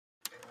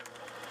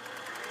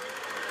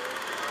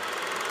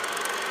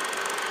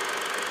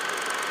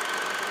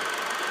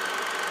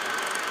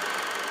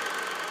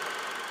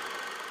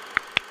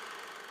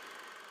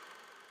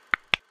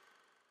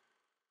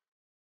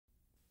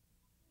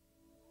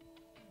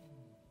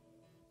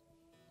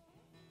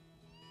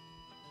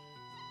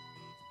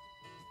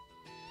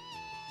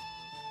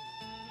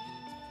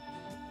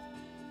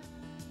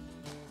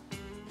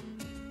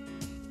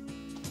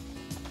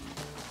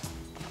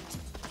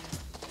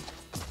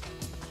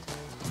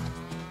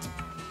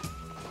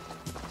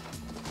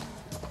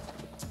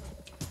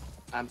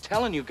I'm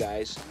telling you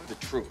guys the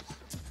truth.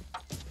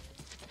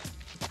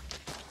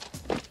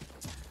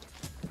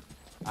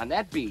 On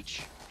that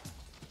beach,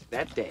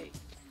 that day,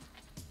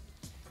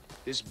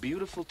 this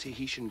beautiful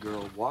Tahitian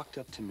girl walked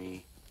up to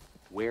me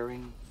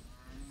wearing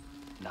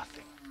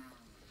nothing.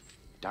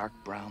 Dark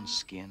brown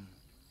skin.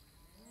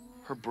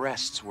 Her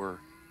breasts were...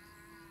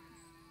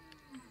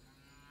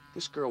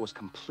 This girl was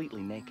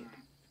completely naked.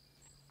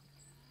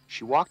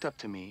 She walked up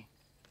to me.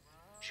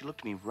 She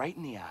looked me right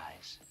in the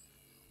eyes.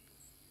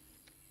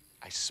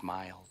 I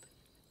smiled.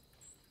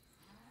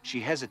 She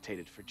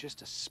hesitated for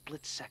just a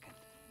split second.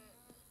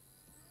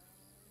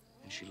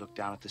 And she looked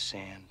down at the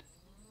sand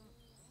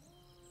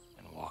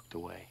and walked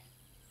away.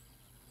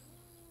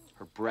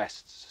 Her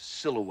breasts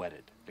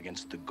silhouetted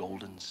against the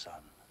golden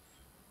sun.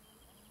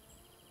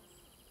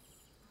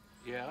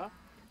 Yeah,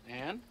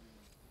 and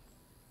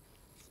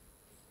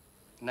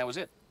that was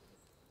it.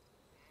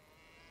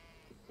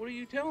 What are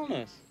you telling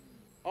us?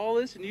 All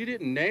this and you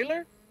didn't nail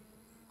her?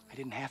 I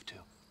didn't have to.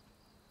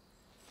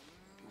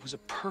 It was a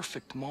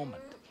perfect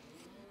moment.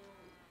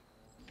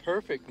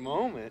 Perfect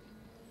moment?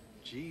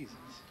 Jesus.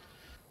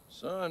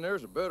 Son,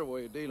 there's a better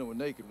way of dealing with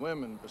naked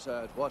women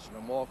besides watching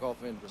them walk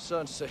off into the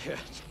sunset. Hey,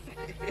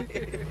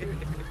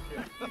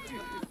 Mark,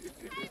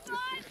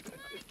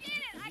 get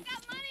it. I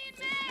got money in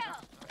mail.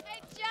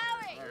 Hey,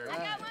 Joey, I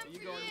got one for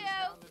you.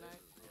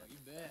 You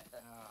bet.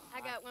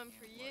 I got one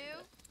for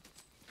you.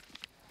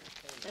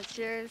 That's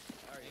yours.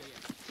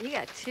 You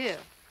got two.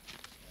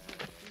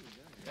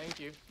 Thank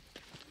you.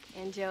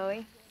 And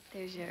Joey,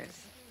 there's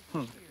yours.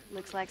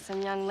 Looks like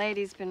some young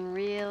lady's been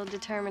real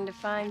determined to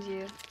find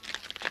you.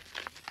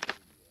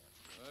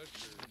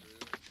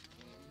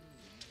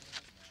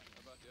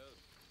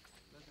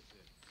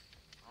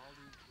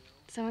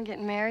 Someone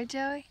getting married,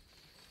 Joey?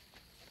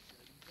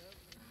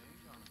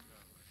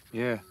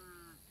 Yeah.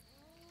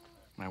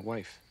 My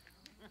wife.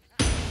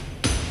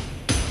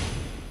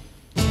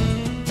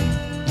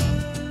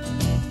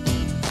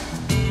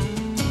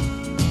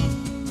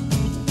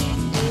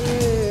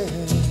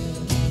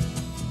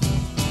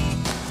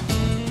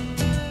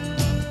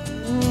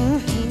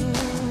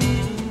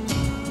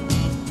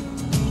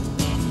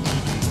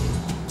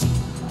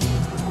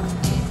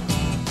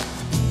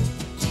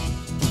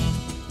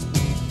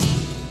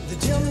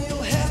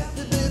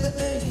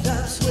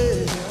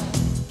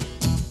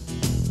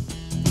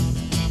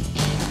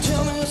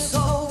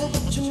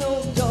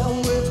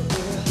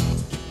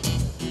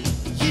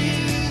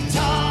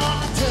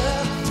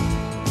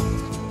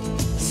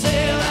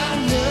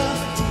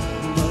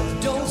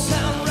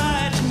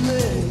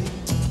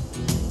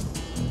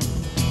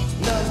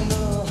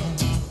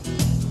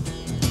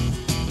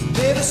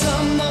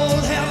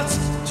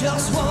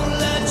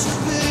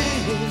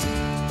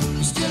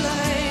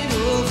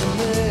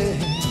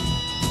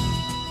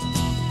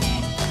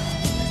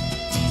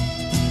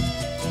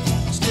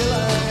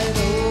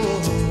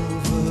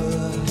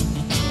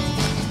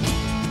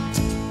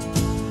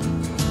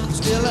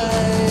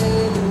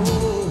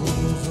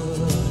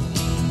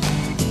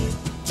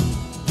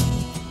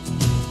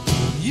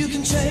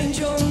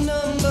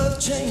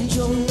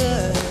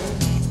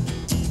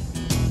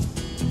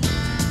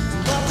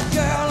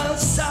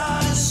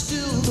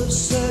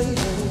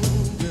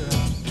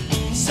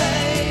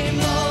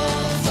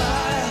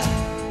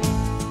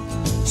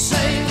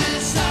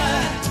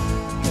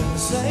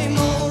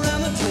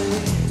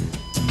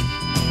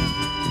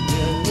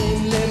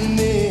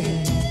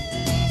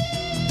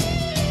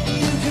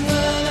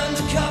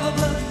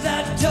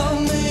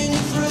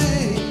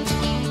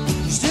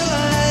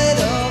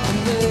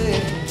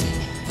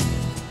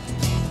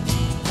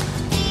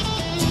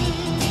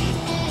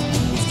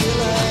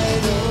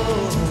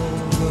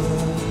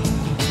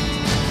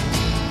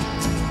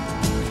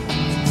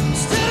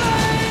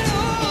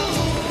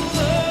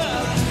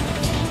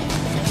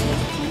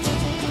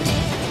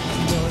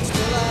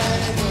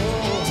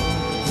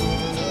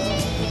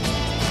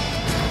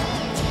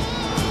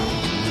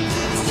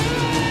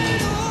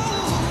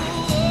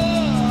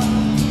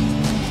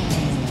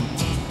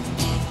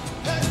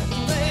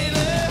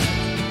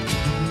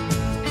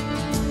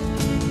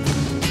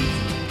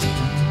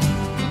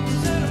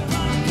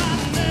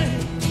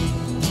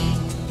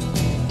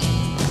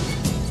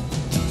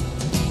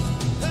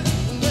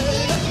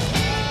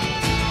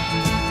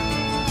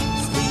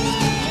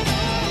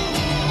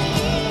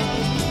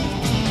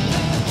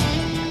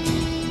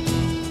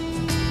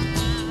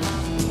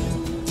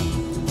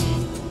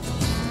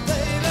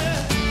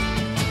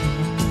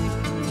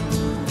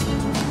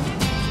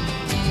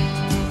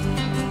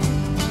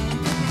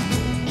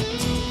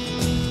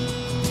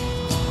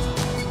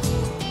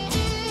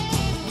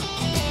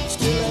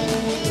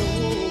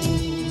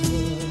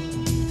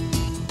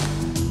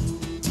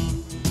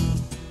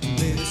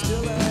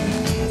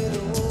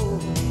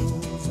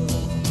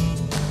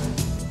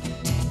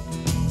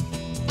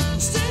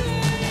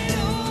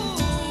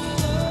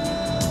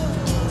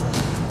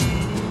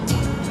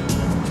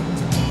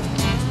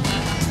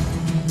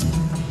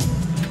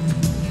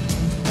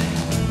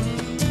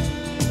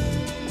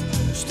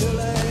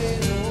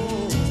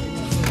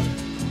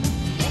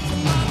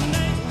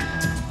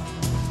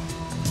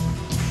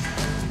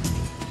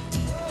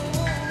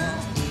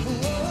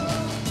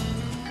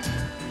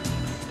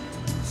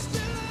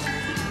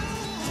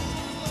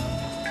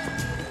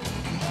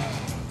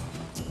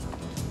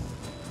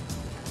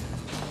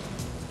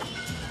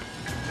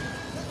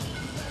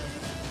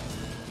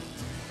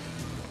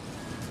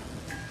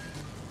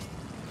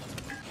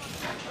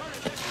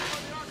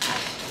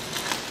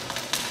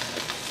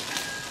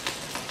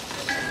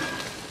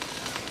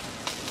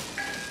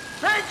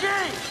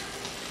 Mikey!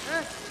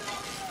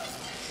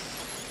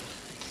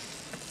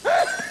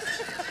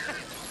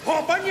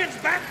 Paul Bunyan's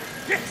back?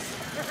 Yes!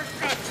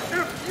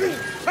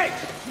 Hey,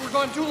 you were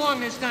gone too long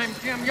this time,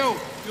 Jim. Yo,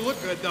 you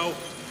look good, though.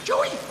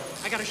 Joey,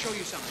 I gotta show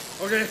you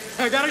something. Okay,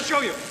 I gotta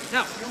show you.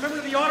 Now, you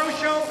remember the auto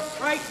show,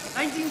 right?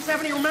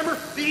 1970, remember?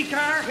 The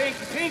car?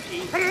 Pinky.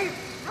 Hey,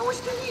 how was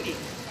the meeting?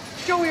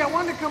 Joey, I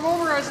wanted to come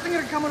over. I was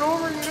thinking of coming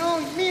over, you know,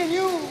 me and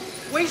you,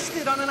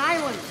 wasted on an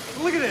island.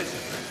 Look at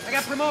this. I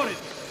got promoted.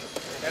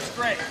 That's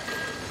great.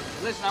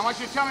 Listen, I want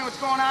you to tell me what's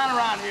going on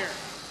around here.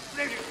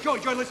 Joey,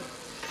 listen.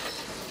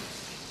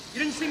 You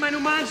didn't see my new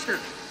monster.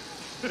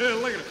 Look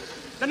at him.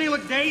 Doesn't he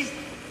look dazed?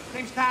 His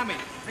name's Tommy.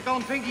 I call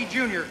him Pinky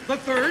Jr. The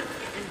third.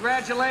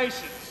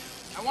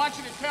 Congratulations. I want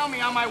you to tell me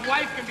how my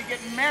wife can be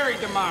getting married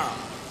tomorrow.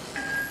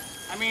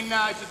 I mean,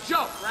 it's a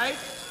joke, right?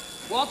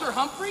 Walter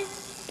Humphrey?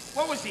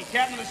 What was he,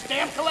 captain of the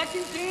stamp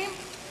collecting team?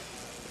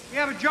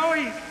 Yeah, but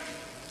Joey,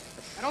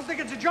 I don't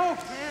think it's a joke,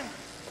 man.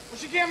 Well,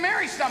 she can't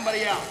marry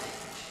somebody else.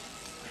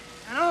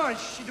 I know,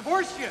 she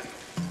divorced you.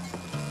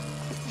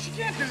 She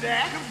can't do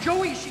that. No,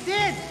 Joey, she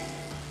did.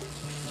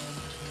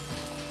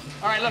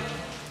 All right, look,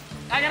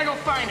 I gotta go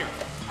find her.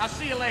 I'll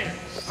see you later.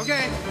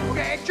 Okay.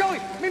 Hey, Joey,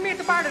 meet me at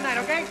the bar tonight,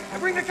 okay? I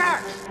bring the car.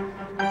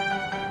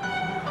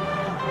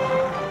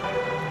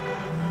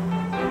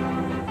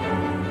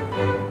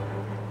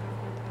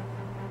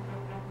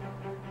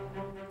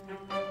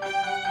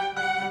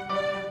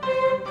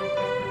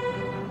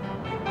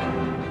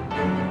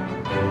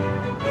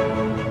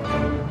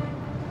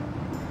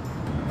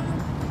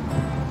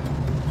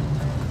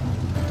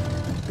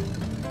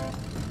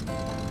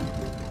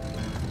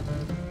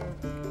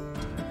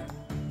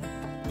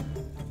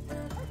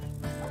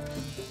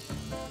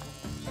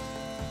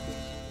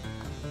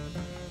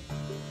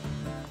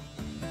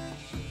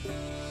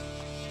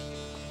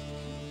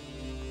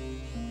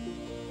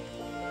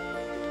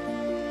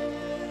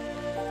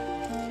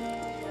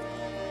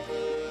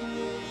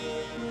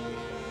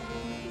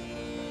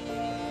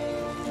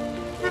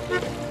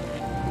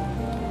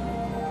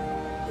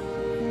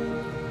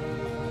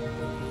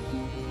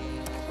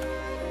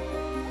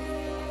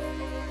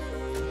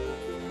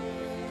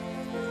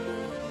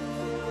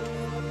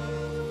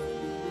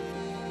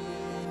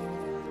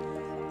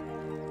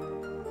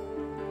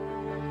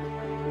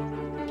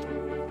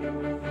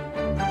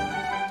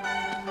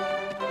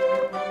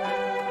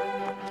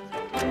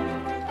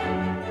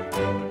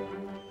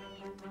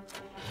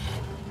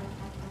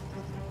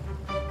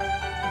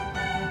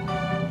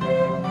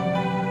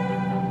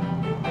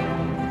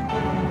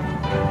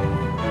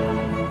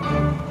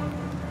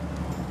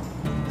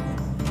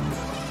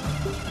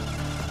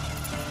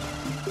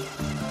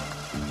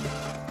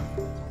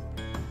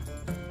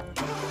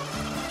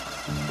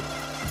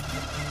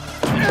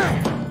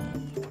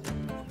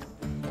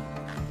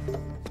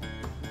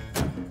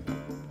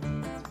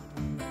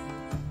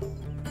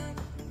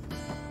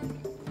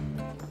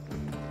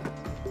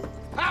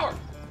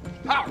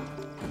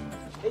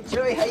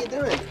 Joey, how you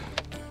doing?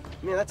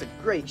 Man, that's a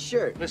great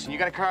shirt. Listen, you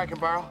got a car I can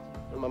borrow?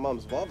 Well, my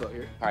mom's Volvo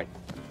here. All right.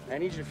 I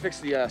need you to fix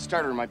the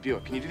starter in my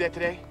Buick. Can you do that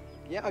today?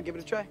 Yeah, I'll give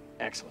it a try.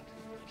 Excellent.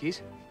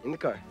 Keys? In the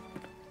car.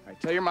 All right,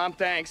 tell your mom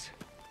thanks.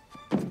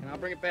 And I'll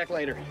bring it back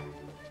later.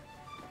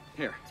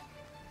 Here,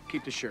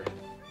 keep the shirt.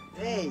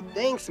 Hey,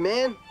 thanks,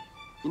 man.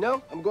 You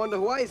know, I'm going to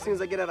Hawaii as soon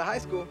as I get out of high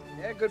school.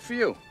 Yeah, good for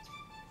you.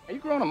 Are you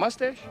growing a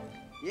mustache?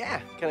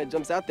 Yeah, kind of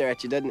jumps out there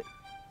at you, doesn't it?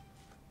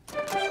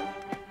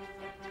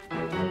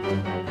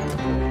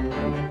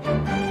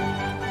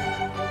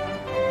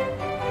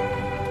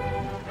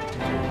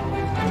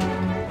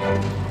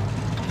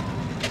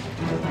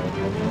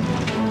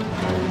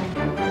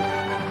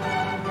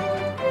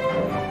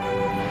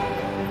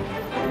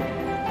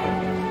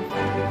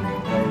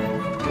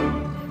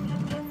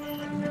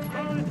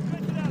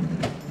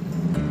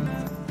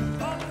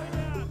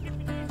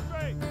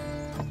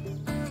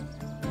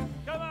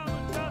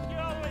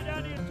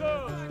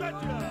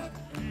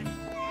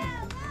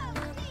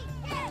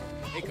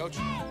 Coach.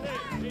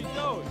 Hey, he's going.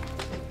 All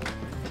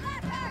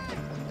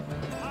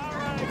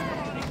right.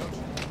 Hey, Coach.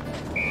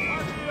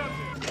 Mark me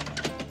up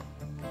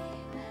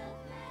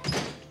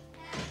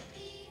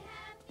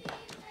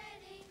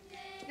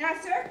here. Now,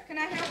 sir, can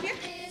I help you?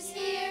 Is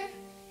here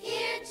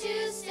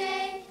to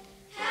stay.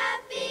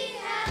 Happy,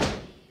 happy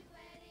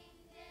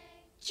wedding day.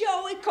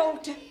 Joey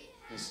Coulter.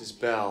 Mrs.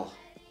 Bell.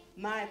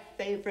 My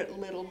favorite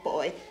little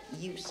boy.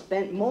 You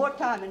spent more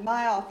time in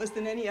my office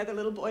than any other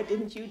little boy,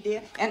 didn't you,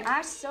 dear? And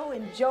I so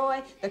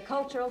enjoy the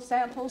cultural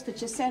samples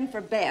that you send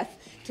for Beth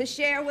to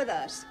share with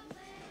us.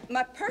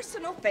 My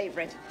personal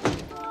favorite.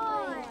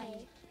 Boy.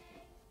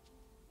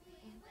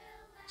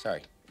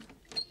 Sorry.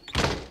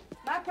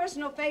 My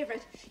personal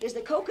favorite is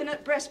the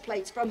coconut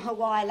breastplates from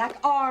Hawaii, like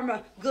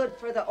armor, good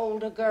for the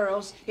older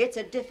girls. It's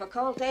a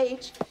difficult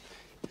age.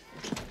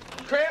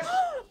 Chris?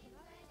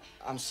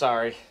 I'm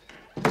sorry.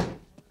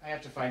 I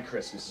have to find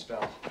Chris, Mrs.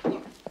 Bell.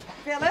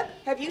 Philip,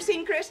 have you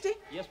seen Christy?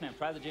 Yes, ma'am.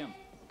 Try the gym.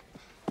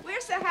 Where's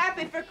We're so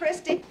happy for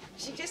Christy.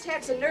 She just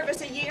had so nervous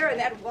a year, and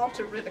that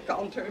Walter really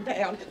calmed her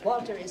down.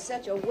 Walter is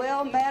such a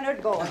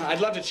well-mannered boy.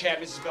 I'd love to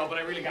chat, Mrs. Bell, but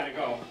I really gotta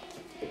go.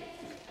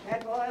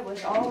 That boy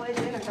was always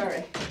in a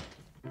hurry.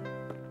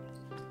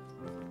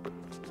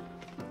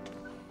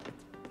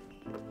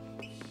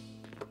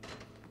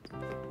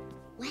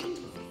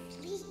 Wendy's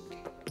asleep.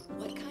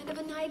 What kind of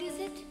a night is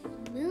it?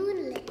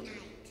 Moonlit night.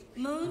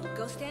 Moon,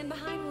 go stand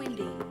behind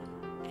Wendy.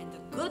 And the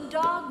good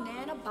dog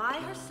Nana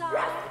by her side.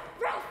 Ruff,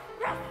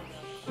 ruff.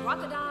 The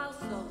crocodile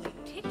slowly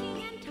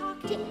ticking and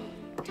talking.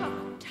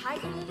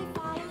 Tiger Lily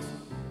follows.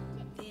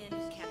 Then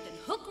Captain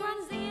Hook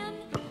runs in.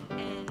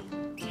 And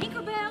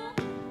Tinkerbell.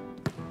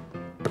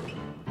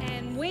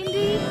 And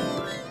Wendy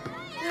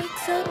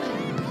wakes up.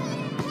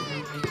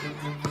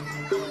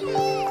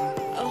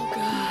 Oh,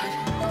 God.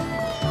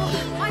 Oh,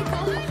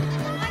 Michael.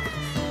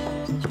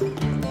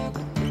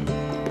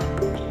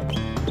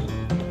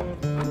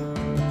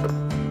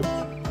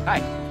 Hi.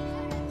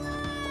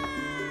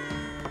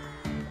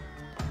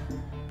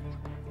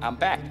 I'm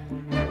back.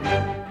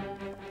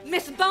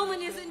 Miss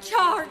Bowman is in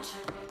charge.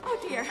 Oh,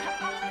 dear.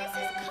 Oh,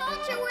 Mrs.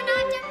 Coulter, we're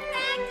not done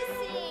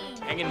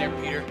practicing. Hang in there,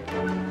 Peter.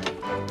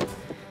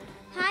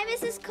 Hi,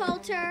 Mrs.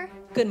 Coulter.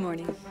 Good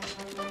morning.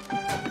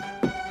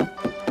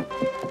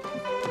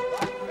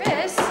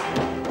 Chris,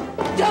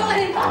 don't let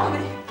him follow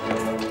me.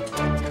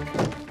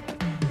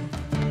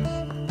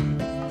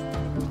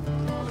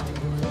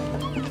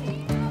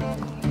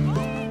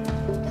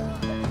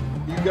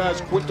 You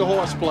guys quit the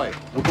horseplay.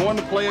 We're going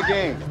to play a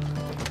game.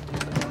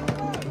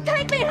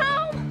 Take me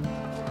home!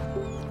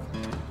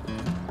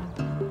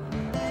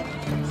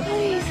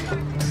 Please.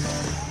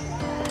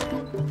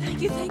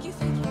 Thank you, thank you,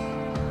 thank you.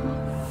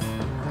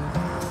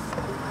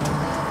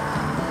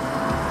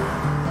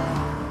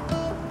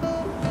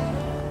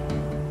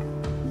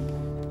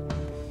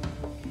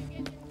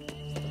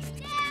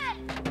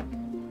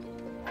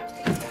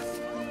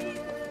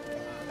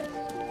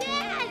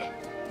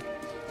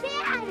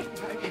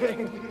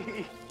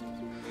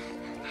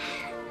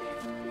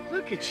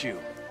 Look at you.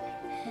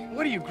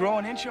 What are you, grow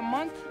an inch a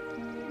month?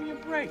 Give me a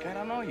break. I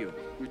don't know you.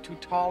 You're too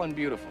tall and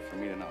beautiful for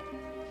me to know.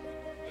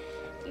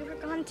 You were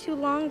gone too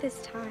long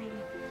this time.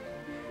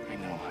 I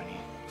know, honey.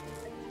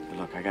 But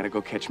look, I gotta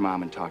go catch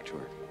Mom and talk to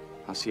her.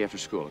 I'll see you after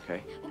school,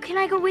 okay? Well, can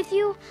I go with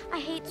you? I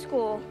hate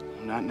school.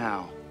 Not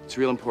now. It's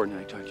real important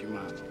that I talk to your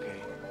mom, okay?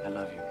 I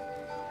love you.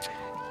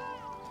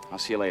 I'll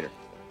see you later.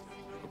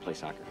 We'll play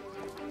soccer.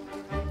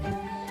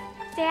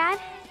 Dad?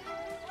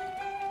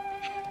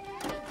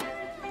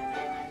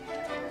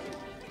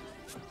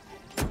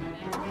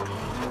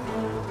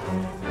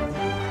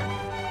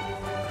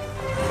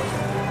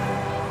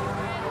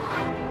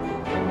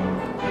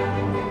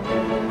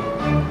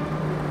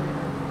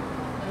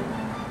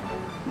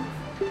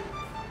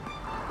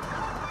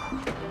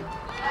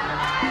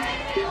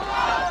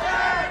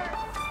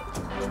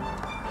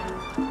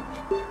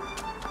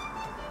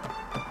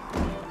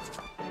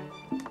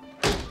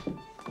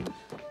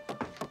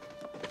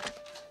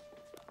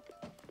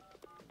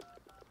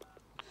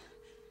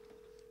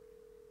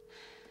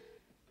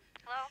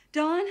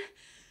 Dawn,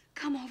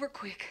 come over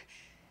quick.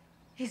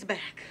 He's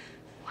back.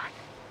 What?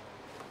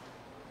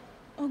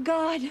 Oh,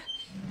 God.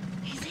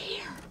 He's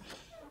here.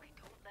 Okay,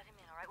 don't let him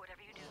in, all right?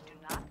 Whatever you do, do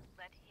not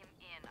let him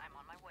in. I'm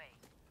on my way.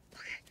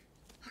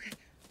 Okay.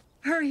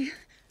 Hurry.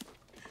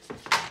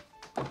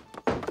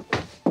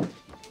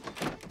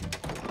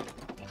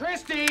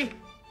 Christy!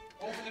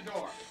 Open the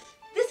door.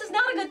 This is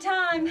not a good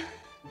time.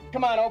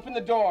 Come on, open the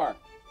door.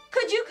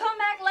 Could you come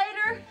back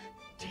later?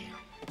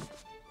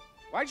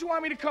 Why'd you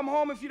want me to come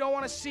home if you don't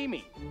want to see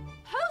me?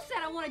 Who said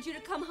I wanted you to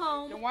come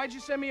home? Then why'd you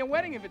send me a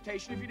wedding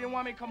invitation if you didn't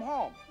want me to come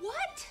home?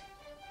 What?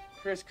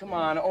 Chris, come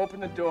on, open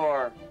the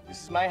door.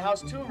 This is my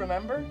house too,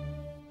 remember?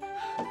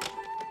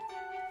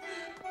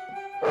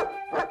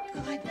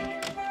 Good dog.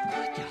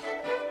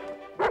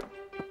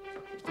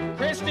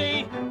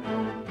 Christy!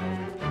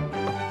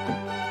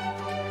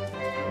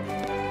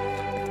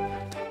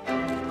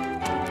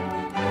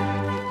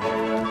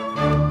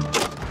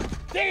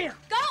 There!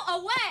 Go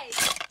away!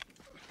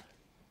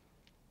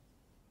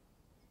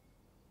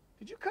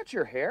 Did you cut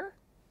your hair?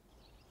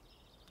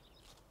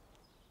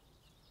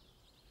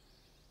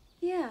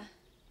 Yeah.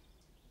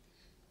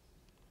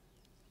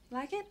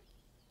 Like it?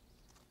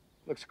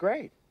 Looks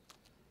great.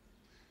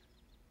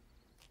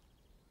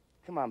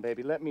 Come on,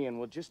 baby, let me in.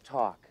 We'll just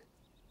talk.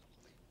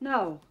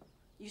 No.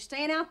 You're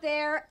staying out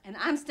there, and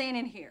I'm staying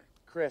in here.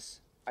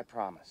 Chris, I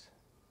promise.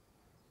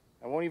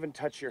 I won't even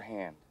touch your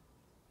hand.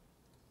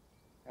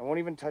 I won't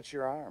even touch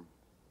your arm.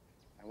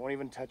 I won't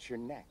even touch your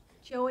neck.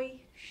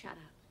 Joey, shut up.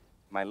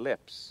 My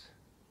lips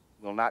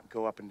will not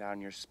go up and down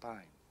your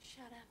spine.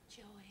 Shut up,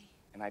 Joey.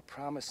 And I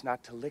promise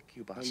not to lick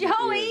you behind your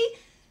Joey! ear.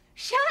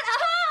 Shut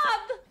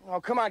up!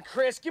 Oh, come on,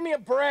 Chris, give me a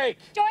break.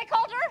 Joey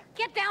Coulter,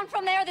 get down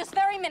from there this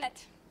very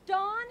minute.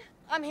 Dawn?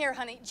 I'm here,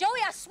 honey.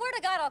 Joey, I swear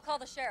to God, I'll call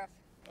the sheriff.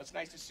 Well, it's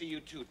nice to see you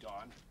too,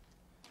 Dawn.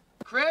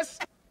 Chris?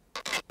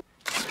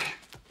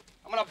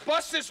 I'm gonna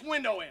bust this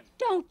window in.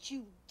 Don't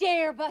you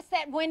dare bust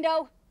that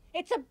window.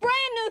 It's a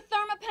brand new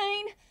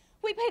thermopane.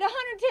 We paid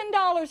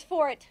 $110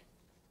 for it.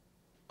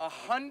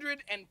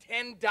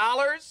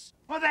 $110?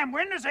 Well, them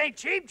windows ain't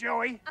cheap,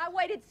 Joey. I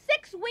waited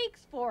 6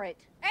 weeks for it.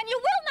 And you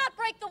will not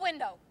break the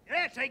window.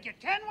 It'll take you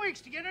 10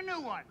 weeks to get a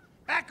new one.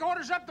 Back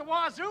orders up the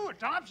wazoo at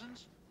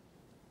Thompson's.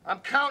 I'm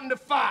counting to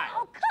 5.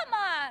 Oh, come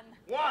on.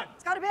 1.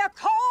 It's gonna be a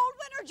cold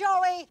winter,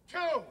 Joey.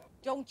 2.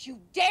 Don't you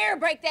dare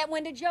break that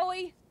window,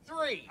 Joey.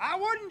 3. I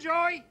wouldn't,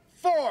 Joey.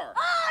 4.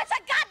 Oh, it's a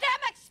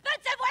goddamn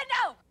expensive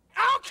window.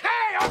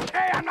 Okay,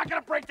 I'm not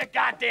gonna break the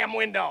goddamn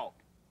window.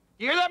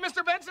 You hear that,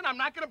 Mr. Benson? I'm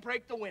not gonna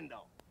break the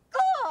window.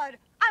 Good.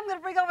 I'm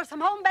gonna bring over some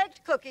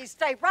home-baked cookies.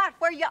 Stay right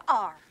where you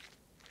are.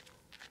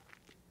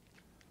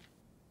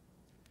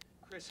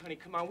 Chris, honey,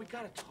 come on, we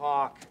gotta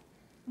talk.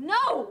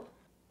 No.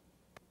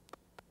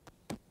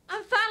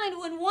 I'm finally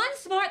doing one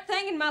smart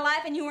thing in my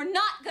life, and you are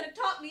not going to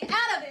talk me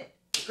out of it.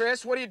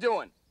 Chris, what are you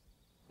doing?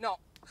 No,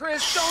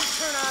 Chris, don't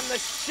turn on the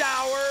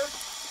shower.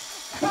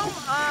 Come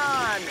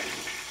on.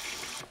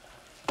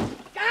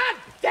 God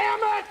damn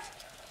it!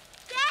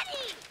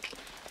 Daddy!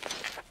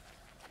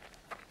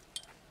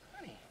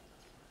 Honey,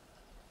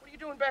 what are you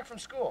doing back from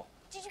school?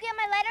 Did you get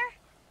my letter?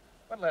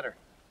 What letter?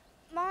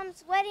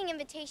 Mom's wedding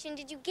invitation.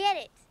 Did you get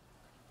it?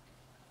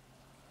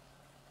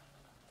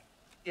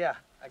 Yeah,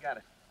 I got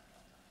it.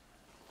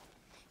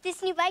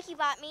 This new bike you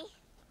bought me.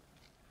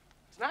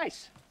 It's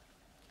nice.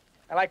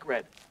 I like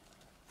red.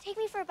 Take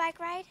me for a bike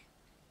ride.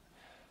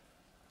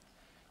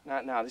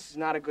 Not now. This is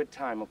not a good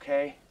time,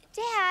 okay?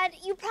 Dad,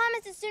 you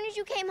promised as soon as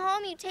you came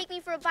home you'd take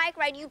me for a bike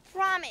ride. You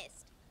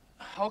promised.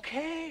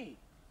 Okay.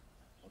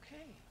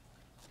 Okay.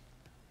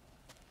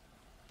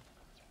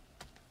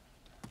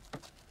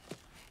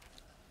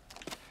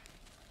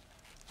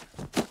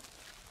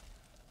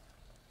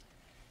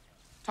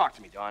 Talk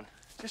to me, Dawn.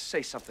 Just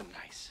say something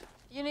nice.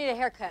 You need a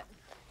haircut.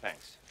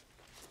 Thanks.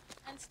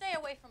 And stay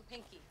away from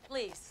Pinky,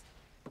 please.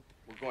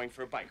 We're going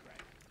for a bike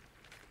ride.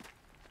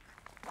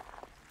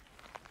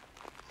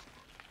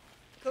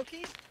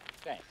 Cookies?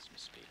 Thanks,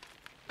 Miss Speed.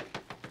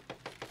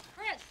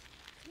 Chris,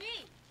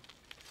 me.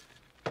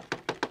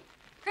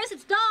 Chris,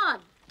 it's Dawn.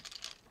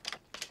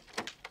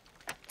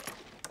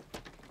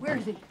 Where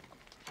is he?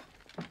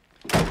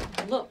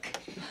 Look,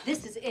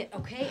 this is it,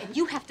 okay? And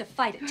you have to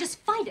fight it. Just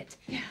fight it.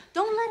 Yeah.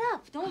 Don't let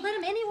up. Don't let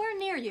him anywhere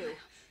near you.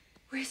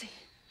 Where is he?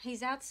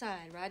 He's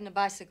outside riding a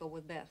bicycle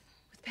with Beth.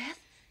 With Beth?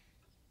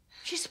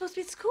 She's supposed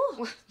to be at school.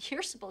 Well,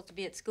 you're supposed to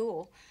be at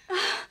school.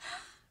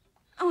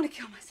 I want to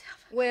kill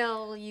myself.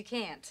 Well, you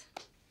can't.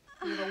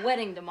 You have a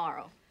wedding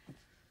tomorrow.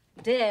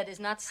 Dead is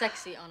not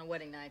sexy on a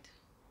wedding night.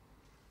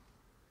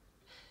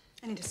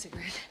 I need a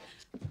cigarette.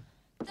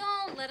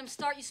 Don't let him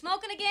start you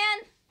smoking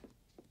again.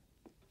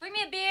 Bring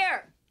me a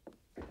beer.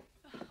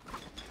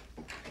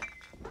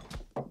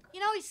 You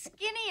know, he's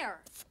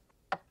skinnier.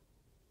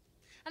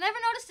 I never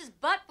noticed his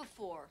butt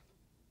before.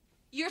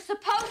 You're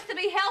supposed to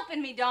be helping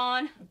me,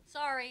 Dawn.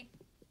 Sorry.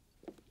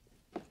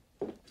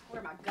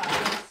 Where are my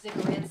goddamn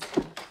cigarettes?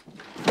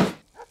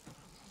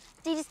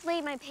 They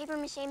displayed my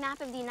papier-mâché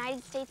map of the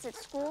United States at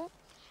school,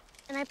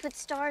 and I put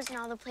stars in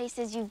all the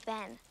places you've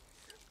been.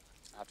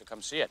 I'll have to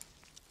come see it.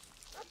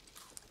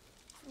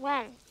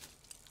 When?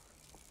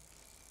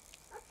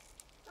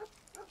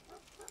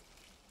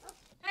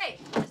 Hey,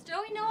 does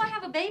Joey know I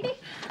have a baby?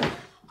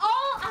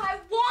 All I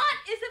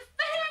want is a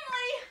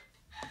family.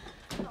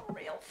 A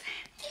real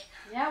family.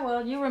 Yeah,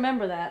 well, you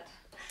remember that.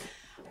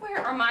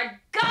 Where are my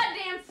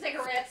goddamn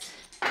cigarettes?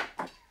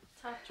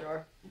 Top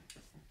drawer.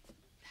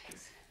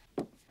 Thanks.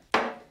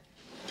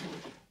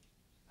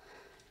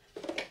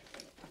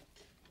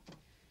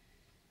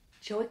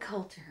 Joey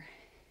Coulter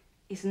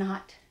is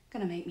not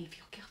gonna make me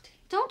feel guilty.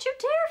 Don't you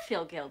dare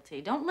feel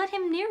guilty. Don't let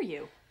him near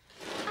you.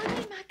 I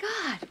mean, my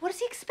God, what does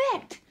he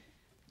expect?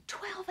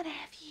 12 and a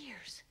half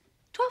years.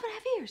 12 and a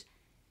half years.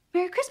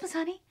 Merry Christmas,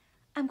 honey.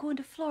 I'm going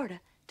to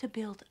Florida to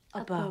build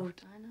a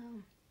boat. I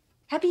know.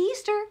 Happy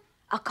Easter.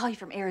 I'll call you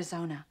from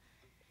Arizona.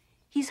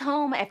 He's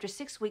home after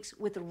 6 weeks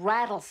with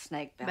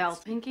rattlesnake belts.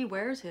 Well, Pinky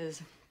wears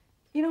his.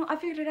 You know, I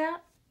figured it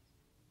out.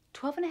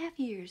 12 and a half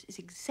years is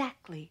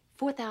exactly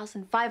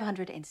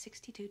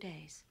 4,562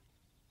 days.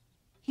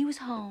 He was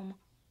home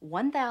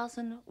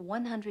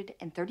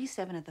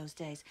 1,137 of those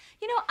days.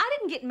 You know, I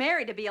didn't get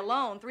married to be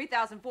alone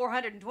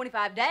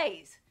 3,425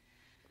 days.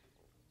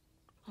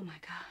 Oh, my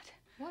God.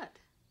 What?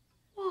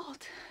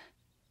 Walt.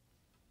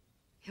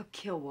 He'll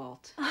kill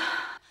Walt.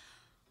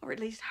 Or at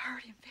least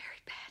hurt him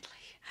very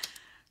badly.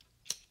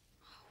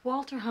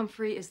 Walter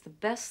Humphrey is the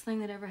best thing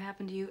that ever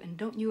happened to you, and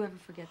don't you ever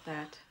forget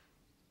that.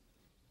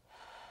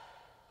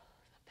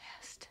 The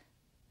best.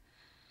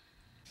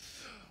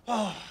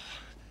 Oh.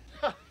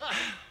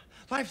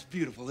 Life's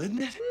beautiful, isn't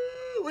it?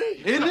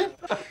 Isn't it?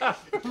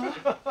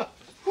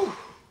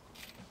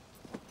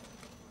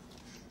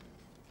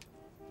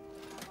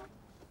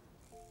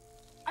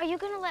 Are you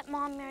gonna let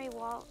Mom marry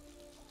Walt?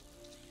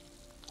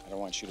 I don't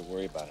want you to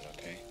worry about it,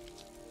 okay?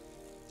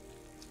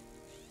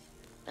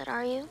 But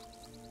are you?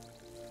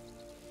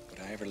 Would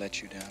I ever let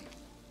you down?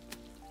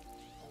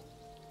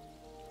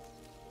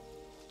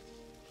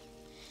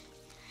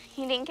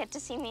 You didn't get to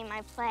see me in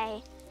my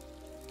play.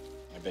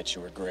 I bet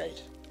you were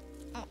great.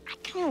 Oh, I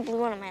kind of blew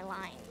one of my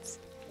lines.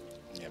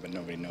 Yeah, but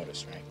nobody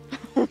noticed,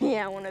 right?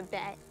 Yeah, I want to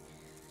bet.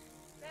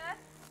 Beth?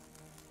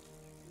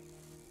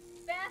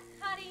 Beth,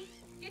 honey,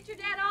 get your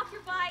dad off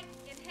your bike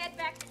and head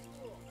back to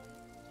school.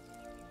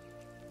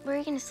 Where are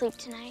you going to sleep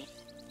tonight?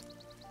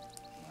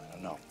 I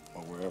don't know.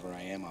 But wherever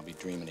I am, I'll be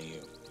dreaming of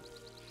you.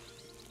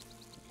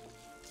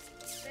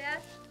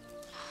 Beth?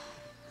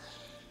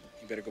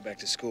 You better go back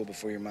to school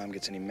before your mom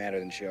gets any madder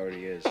than she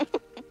already is.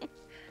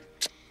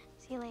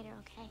 See you later,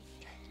 okay?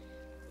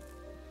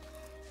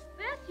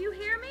 Beth, you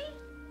hear me?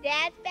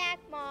 Dad's back,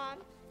 Mom.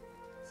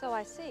 So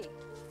I see.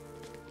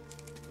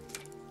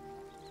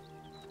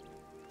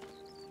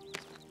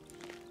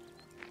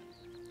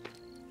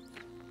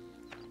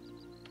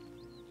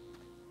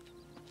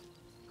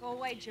 Go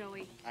away,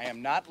 Joey. I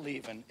am not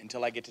leaving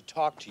until I get to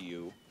talk to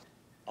you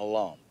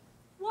alone.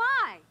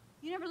 Why?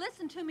 You never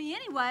listened to me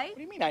anyway. What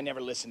do you mean I never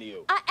listen to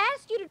you? I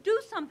asked you to do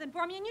something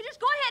for me, and you just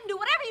go ahead and do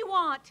whatever you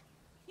want.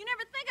 You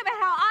never think about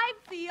how I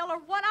feel or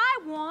what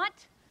I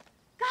want.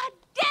 God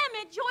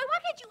damn it, Joey, why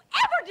can't you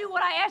ever do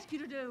what I ask you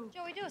to do?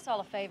 Joey, do us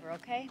all a favor,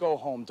 okay? Go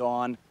home,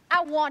 Dawn.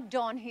 I want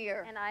Dawn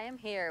here. And I am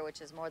here,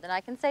 which is more than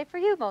I can say for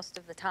you most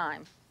of the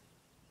time.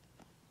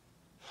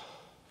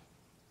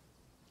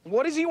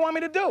 What does he want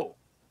me to do?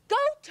 Go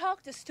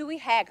talk to Stewie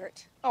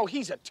Haggart. Oh,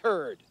 he's a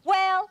turd.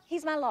 Well,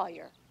 he's my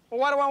lawyer. Well,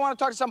 why do I want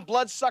to talk to some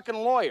blood-sucking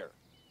lawyer?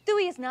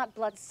 Stewie is not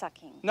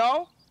blood-sucking.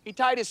 No? He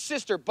tied his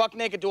sister buck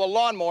naked to a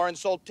lawnmower and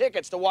sold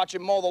tickets to watch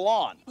him mow the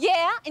lawn.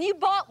 Yeah, and you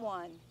bought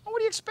one. Well, what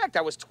do you expect?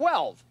 I was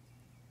 12.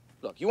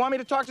 Look, you want me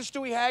to talk to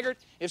Stewie Haggart?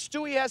 If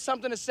Stewie has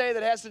something to say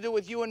that has to do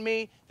with you and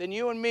me, then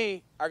you and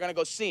me are going to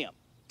go see him.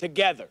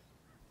 Together.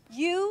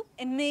 You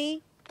and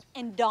me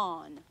and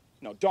Dawn.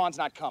 No, Dawn's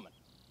not coming.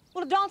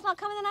 Well, if Dawn's not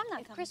coming, then I'm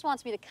not If coming. Chris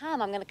wants me to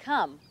come, I'm going to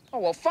come. Oh,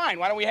 well, fine.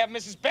 Why don't we have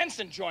Mrs.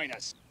 Benson join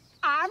us?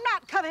 I'm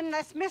not coming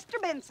unless Mr.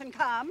 Benson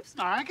comes.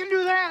 I can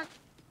do that.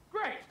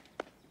 Great.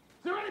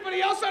 Is there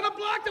anybody else on the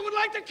block that would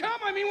like to come?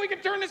 I mean, we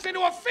could turn this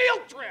into a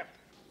field trip.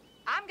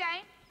 I'm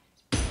game.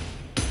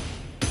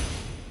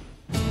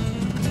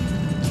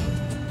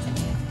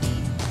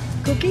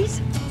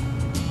 Cookies?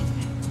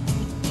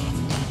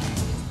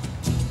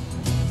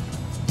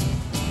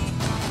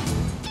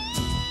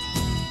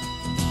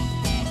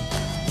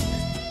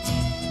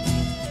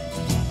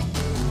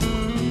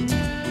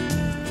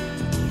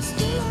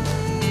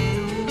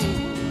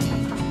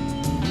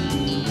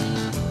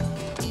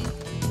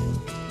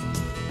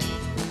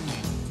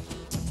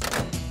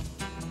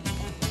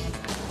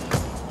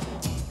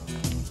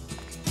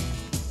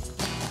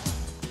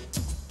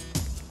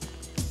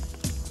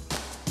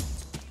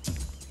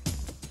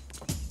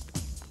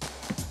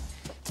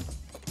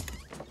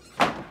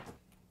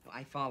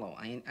 I follow.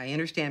 I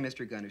understand,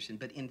 Mr. Gunderson,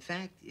 but in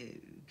fact,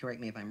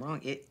 correct me if I'm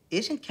wrong,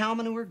 isn't cow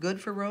manure good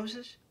for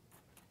roses?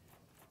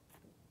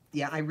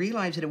 Yeah, I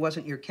realize that it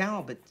wasn't your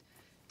cow, but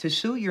to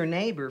sue your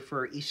neighbor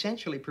for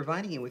essentially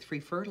providing you with free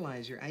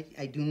fertilizer,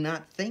 I do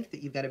not think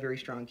that you've got a very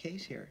strong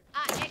case here.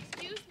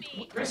 Excuse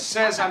me. Chris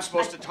says I'm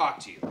supposed to talk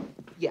to you.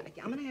 Yeah,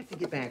 I'm gonna have to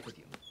get back with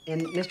you.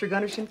 And Mr.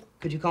 Gunderson,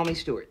 could you call me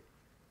Stuart?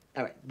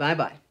 All right,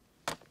 bye-bye.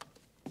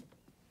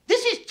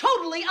 This is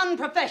totally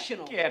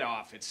unprofessional. Get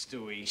off it,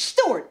 Stewie.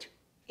 Stuart,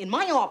 in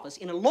my office,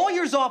 in a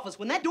lawyer's office,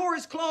 when that door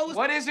is closed...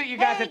 What is it you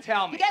got to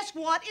tell me? Guess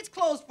what? It's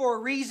closed for a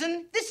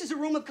reason. This is a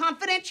room of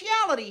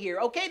confidentiality here,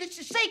 okay? This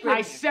is sacred.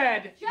 I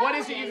said, what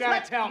is it you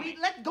got to tell me?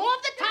 Let go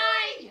of the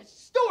tie.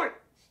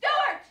 Stuart!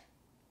 Stuart!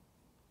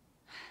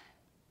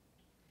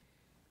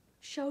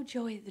 Show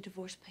Joey the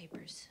divorce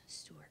papers,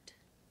 Stuart.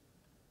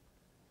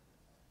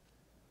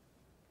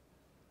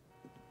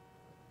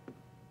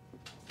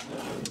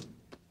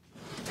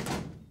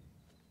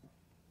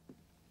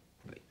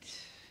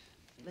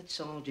 Let's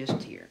all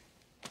just hear.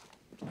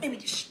 Maybe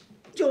just...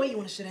 Joey, you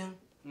want to sit down?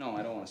 No,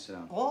 I don't want to sit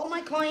down. All my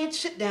clients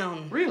sit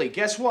down. Really?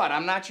 Guess what?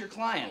 I'm not your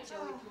client.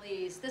 Joey,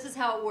 please. This is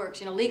how it works.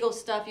 You know, legal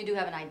stuff, you do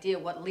have an idea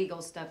what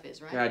legal stuff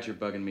is, right? God, you're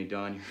bugging me,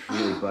 Dawn. You're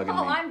really bugging me.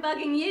 Oh, I'm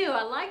bugging you.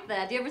 I like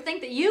that. Do you ever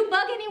think that you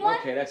bug anyone?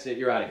 Okay, that's it.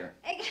 You're out of here.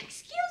 Hey,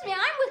 excuse me,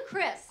 I'm with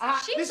Chris.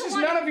 She's This the is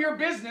one... none of your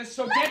business,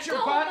 so get your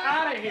butt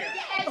out of here.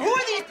 Yes. Who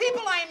are these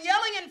people I am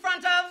yelling in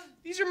front of?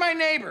 These are my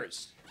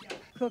neighbors.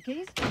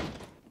 Cookies?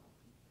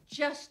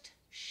 Just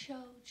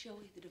show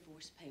Joey the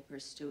divorce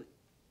papers, Stuart.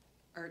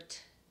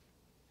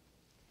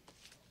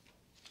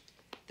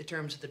 The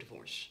terms of the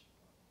divorce.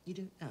 You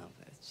do? Oh,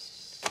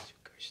 that's...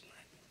 Of course not.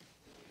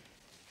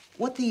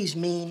 What these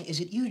mean is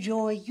that you,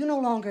 Joy, you no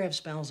longer have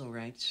spousal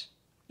rights.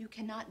 You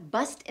cannot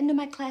bust into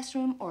my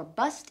classroom or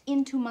bust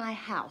into my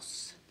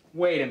house.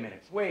 Wait a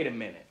minute. Wait a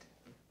minute.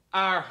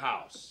 Our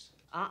house.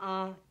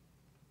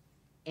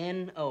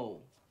 N.O.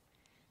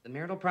 The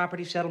marital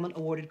property settlement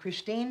awarded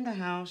Christine the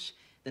house,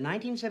 the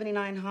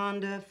 1979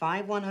 Honda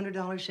 5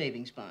 $100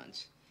 savings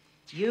bonds.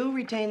 You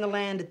retain the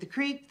land at the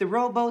creek, the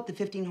rowboat, the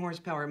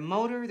 15-horsepower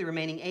motor, the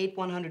remaining 8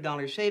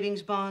 $100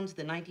 savings bonds,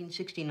 the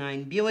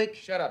 1969 Buick.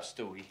 Shut up,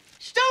 Stewie.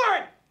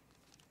 Stuart!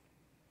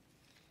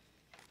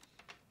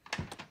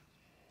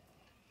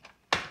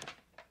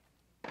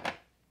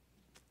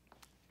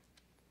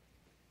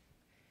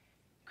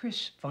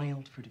 Chris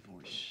filed for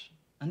divorce.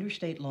 Under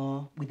state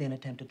law, we then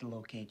attempted to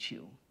locate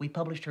you. We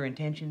published her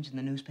intentions in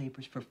the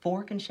newspapers for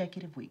 4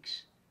 consecutive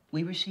weeks.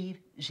 We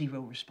receive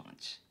 0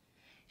 response.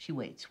 She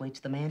waits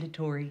the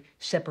mandatory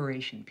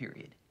separation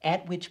period,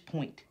 at which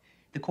point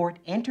the court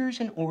enters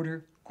an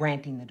order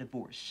granting the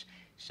divorce.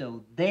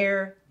 So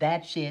there,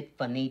 that's it,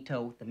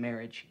 finito, the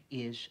marriage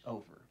is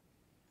over.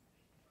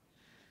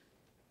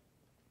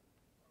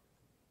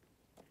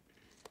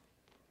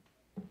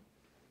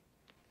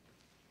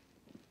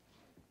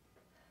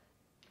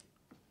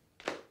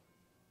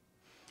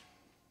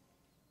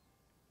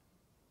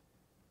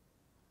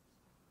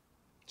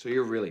 So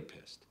you're really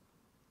pissed.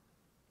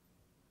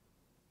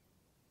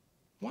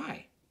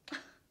 Why?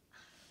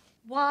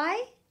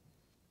 Why?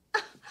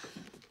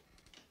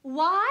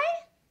 Why?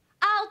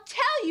 I'll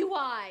tell you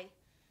why.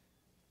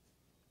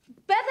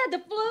 Beth had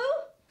the flu.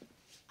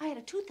 I had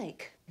a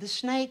toothache. The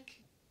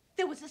snake?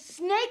 There was a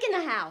snake in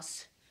the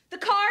house. The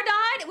car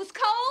died. It was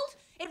cold.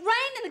 It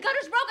rained and the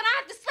gutters broke and I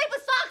have to sleep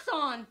with socks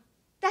on.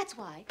 That's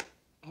why.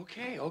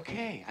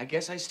 Okay. I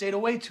guess I stayed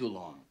away too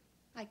long.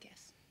 I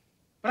guess.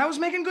 But I was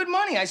making good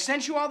money. I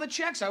sent you all the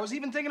checks. I was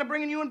even thinking of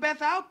bringing you and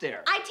Beth out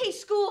there. I teach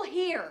school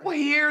here. Well,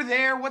 here,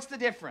 there, what's the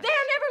difference? There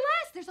never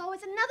lasts. There's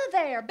always another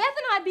there. Beth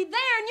and I'd be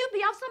there and you'd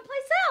be off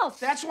someplace else.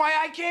 That's why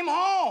I came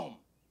home.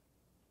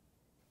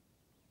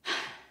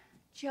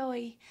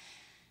 Joey,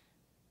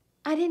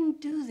 I didn't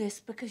do this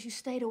because you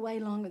stayed away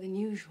longer than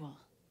usual.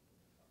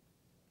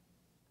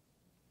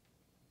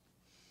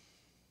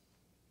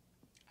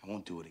 I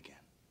won't do it again.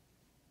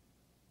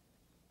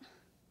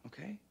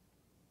 Okay?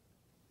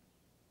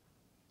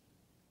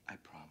 I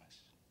promise.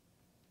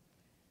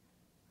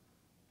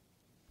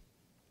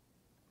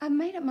 I've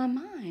made up my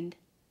mind.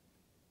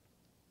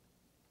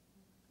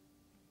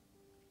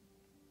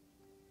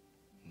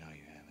 No,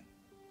 you haven't.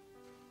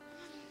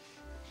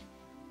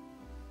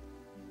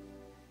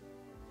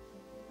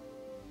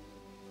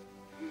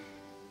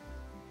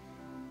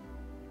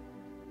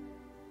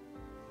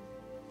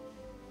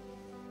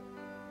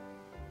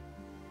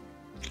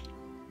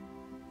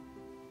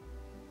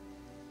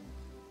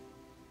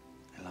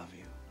 I love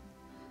you.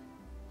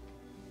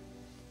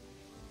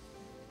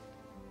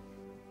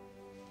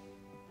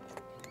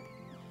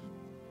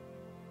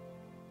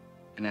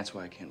 And that's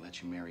why I can't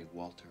let you marry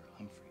Walter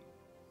Humphrey.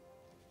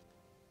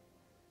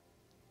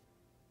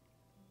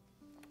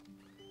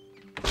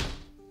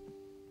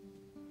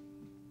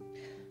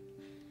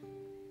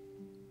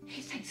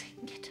 He thinks he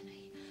can get to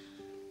me.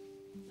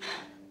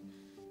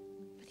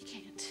 But he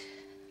can't.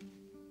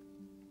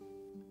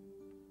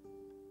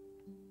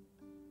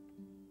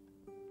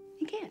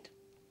 He can't.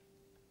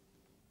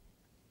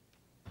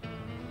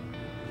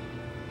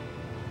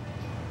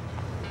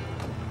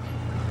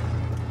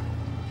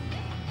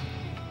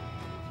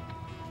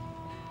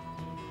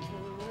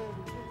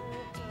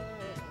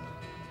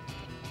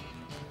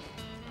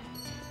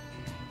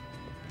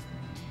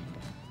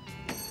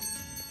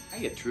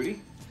 Hiya,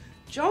 Trudy.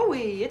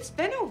 Joey, it's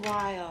been a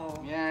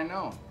while. Yeah, I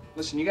know.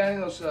 Listen, you got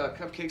any of those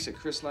cupcakes that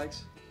Chris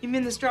likes? You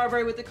mean the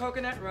strawberry with the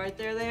coconut? Right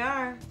there they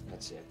are.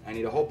 That's it. I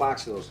need a whole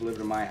box of those delivered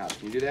to my house.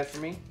 Can you do that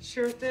for me?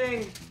 Sure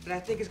thing. But I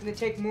think it's gonna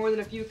take more than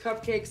a few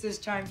cupcakes this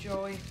time,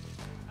 Joey.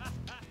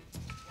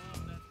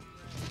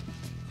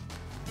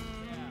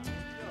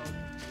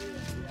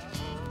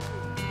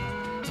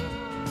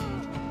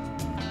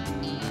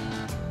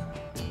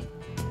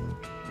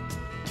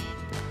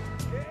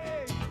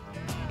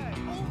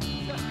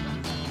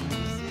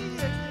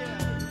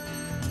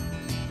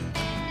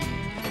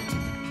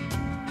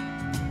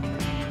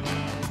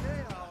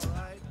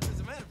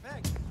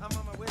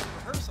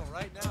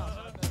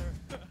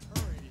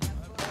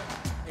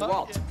 Hey,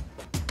 Walt.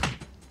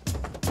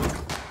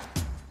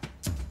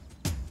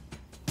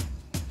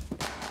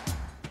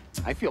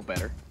 I feel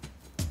better.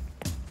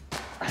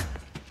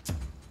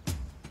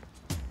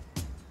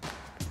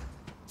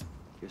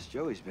 Guess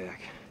Joey's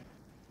back.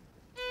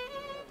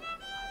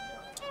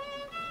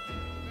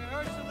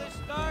 Rehearsal is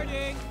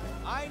starting.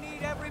 I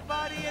need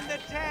everybody in the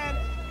tent.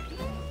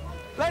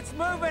 Let's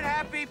move it,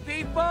 happy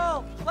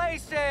people.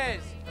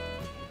 Places.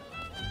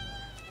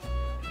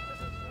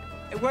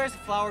 Hey, where's the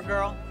flower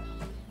girl?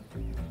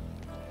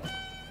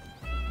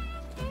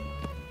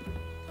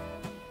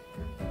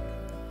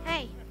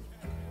 Hey.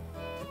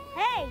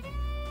 Hey!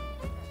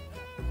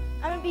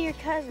 I'm gonna be your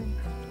cousin.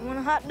 You want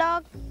a hot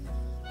dog?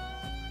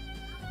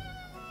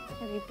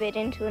 Have you bit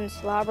into it and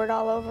slobbered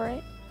all over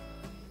it?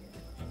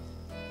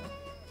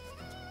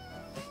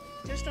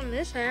 Just on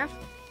this half.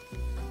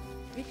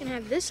 You can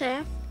have this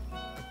half.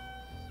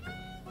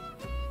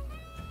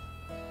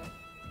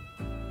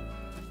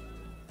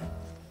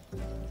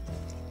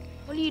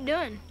 What are you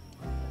doing?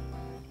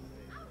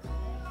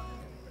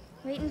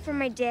 Waiting for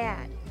my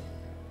dad.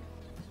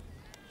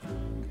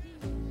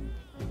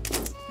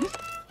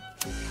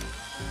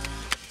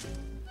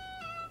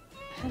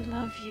 I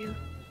love you.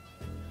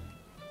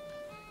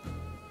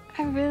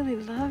 I really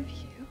love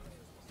you.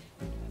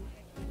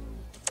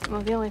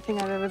 Well, the only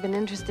thing I've ever been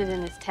interested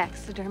in is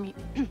taxidermy.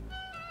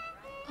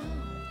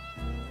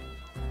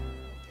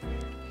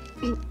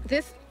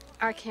 This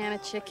Our can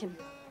of chicken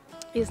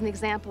is an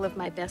example of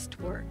my best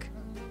work.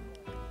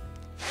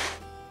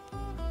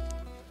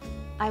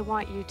 I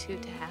want you two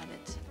to have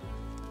it.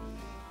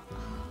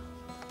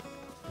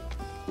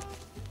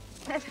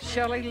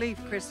 Shelley, leave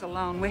Chris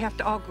alone. We have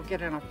to all go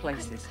get in our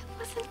places. I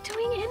wasn't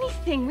doing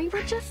anything. We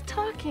were just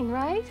talking,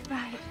 right?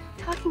 Right.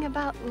 Talking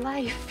about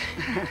life.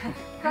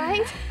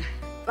 Right?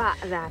 I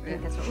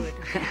think that's what we were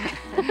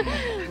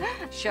doing.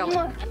 Shelley.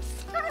 I'm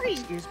sorry.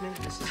 Excuse me,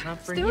 Mrs.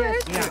 Humphrey?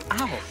 Stuart. Yes,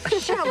 yeah. Ow.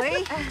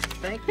 Shelley.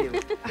 Thank you.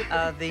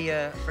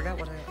 Forgot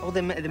what I... Oh,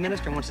 the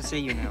minister wants to see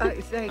you now.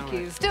 Thank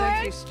you. Stuart.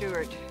 Thank you,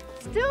 Stuart.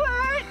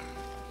 Stuart!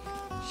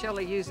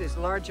 Shelley uses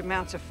large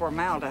amounts of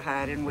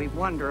formaldehyde, and we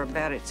wonder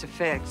about its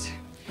effects.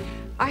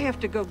 I have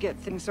to go get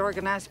things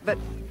organized, but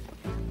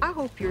I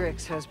hope your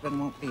ex-husband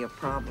won't be a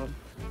problem.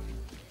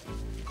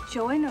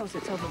 Joey knows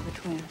it's over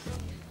between us.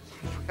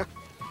 Well,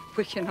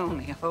 we can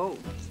only hope.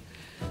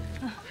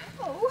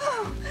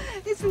 Oh,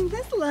 isn't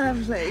this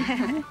lovely?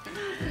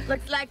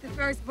 Looks like the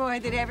first boy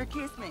that ever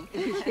kissed me.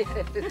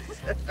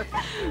 Yes.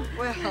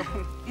 Well,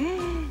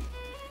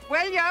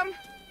 William,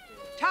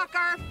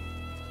 Tucker,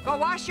 go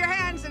wash your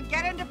hands and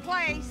get into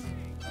place.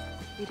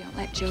 You don't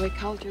let Joey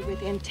Coulter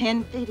within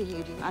 10 feet of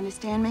you, do you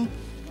understand me?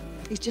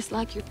 He's just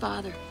like your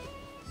father.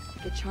 He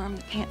could charm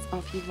the pants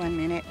off you one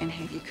minute and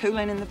have you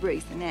cooling in the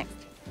breeze the next.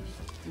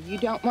 You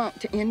don't want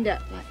to end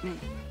up like me.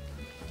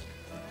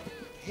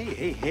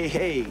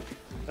 Hey.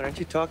 Aren't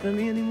you talking to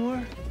me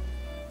anymore?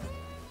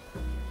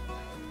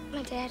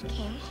 My dad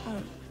came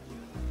home.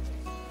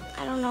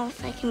 I don't know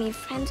if I can be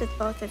friends with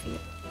both of you.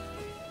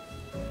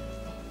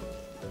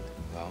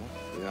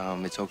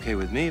 Well, it's okay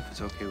with me if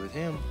it's okay with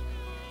him.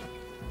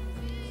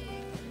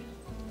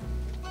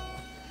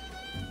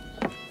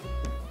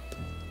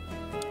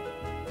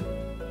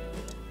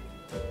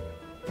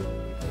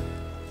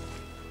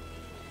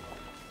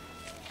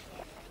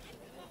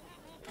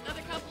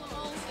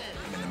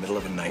 Middle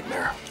of a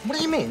nightmare. What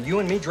do you mean? You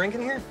and me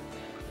drinking here?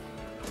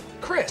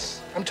 Chris.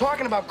 I'm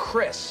talking about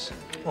Chris.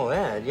 Oh,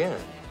 that, yeah.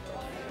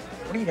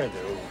 What are you gonna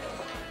do?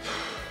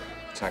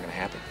 It's not gonna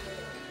happen.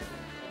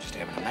 Just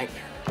having a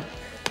nightmare.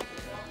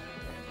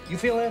 You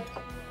feel that?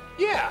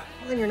 Yeah.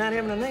 Well, then you're not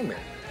having a nightmare.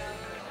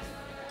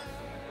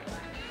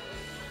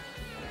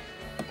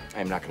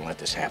 I'm not gonna let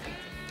this happen.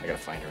 I gotta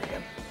find her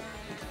again.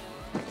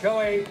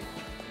 Joey.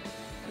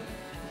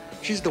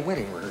 She's at the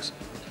wedding rehearsal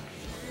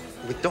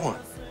with Dawn.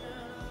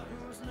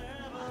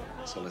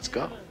 So let's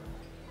go.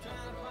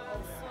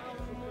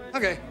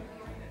 Okay.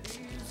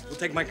 We'll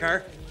take my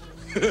car.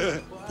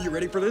 You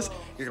ready for this?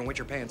 You're gonna wet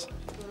your pants.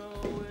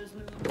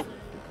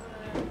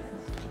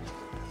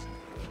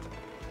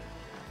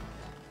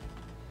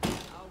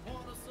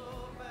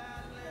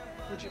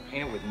 Would you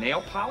paint it with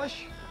nail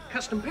polish?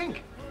 Custom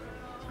pink.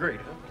 Great,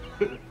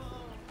 huh?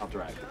 I'll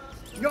drive.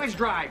 You guys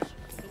drive.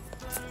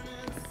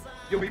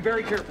 You'll be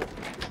very careful.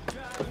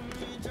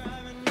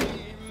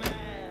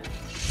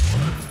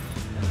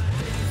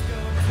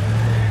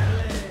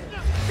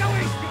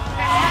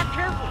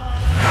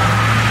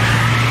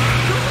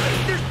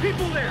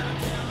 People there!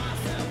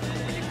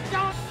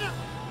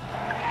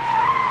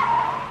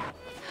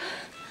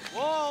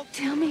 Walt!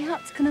 Tell me how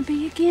it's gonna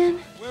be again.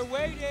 We're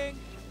waiting.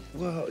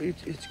 Well,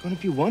 it's going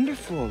to be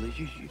wonderful.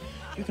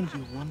 You're going to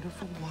be a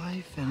wonderful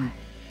wife,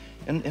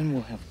 and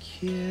we'll have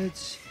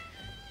kids.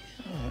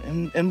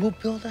 Yeah, and we'll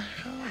build a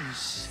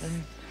house,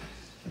 and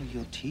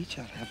you'll teach.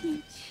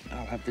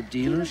 I'll have the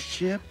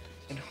dealership,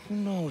 and who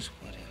knows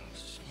what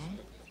else? Huh?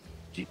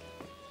 Do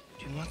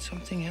you want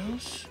something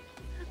else?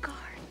 A garden.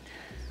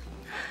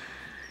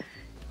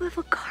 We'll have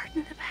a garden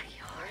in the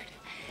backyard.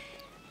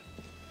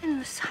 And in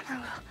the summer,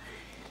 we'll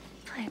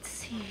plant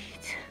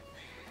seeds.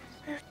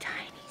 Little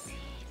tiny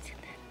seeds. And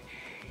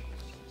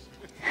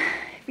then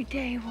every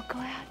day we'll go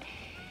out.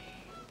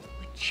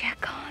 We'll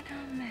check on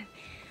them and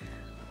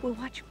we'll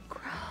watch them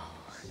grow.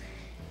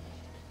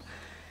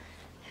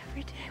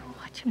 Every day we'll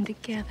watch them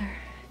together.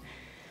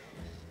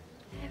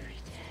 Every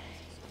day.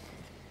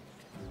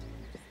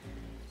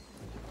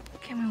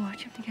 Can we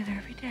watch them together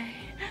every day?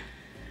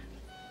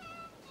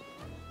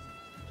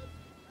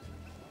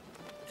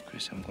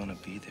 Chris, I'm gonna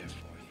be there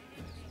for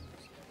you.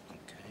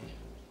 Okay?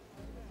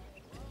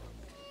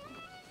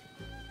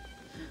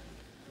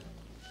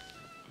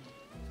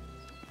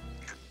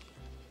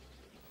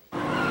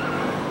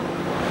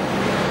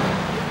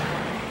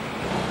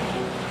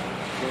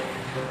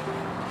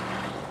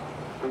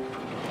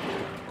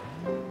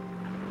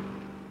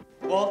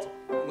 Walt,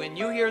 when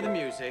you hear the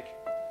music,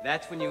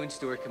 that's when you and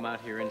Stuart come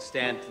out here and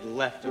stand to the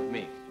left of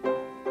me.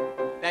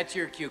 That's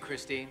your cue,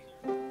 Christine.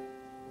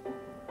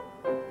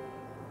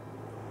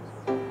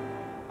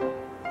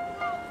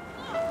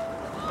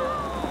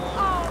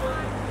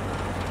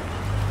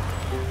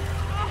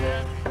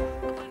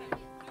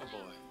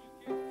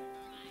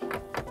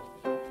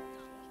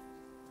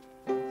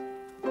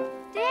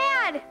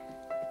 Dad!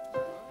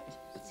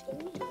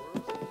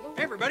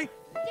 Hey, everybody.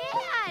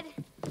 Dad!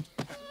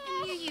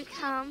 I knew you'd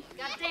come.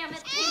 God damn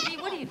it,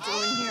 Pinky, what are you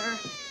doing here?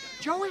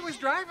 Joey was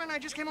driving. I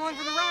just came along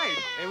for the ride.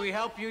 May we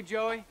help you,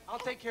 Joey? I'll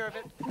take care of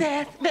it.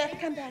 Beth,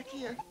 come back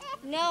here.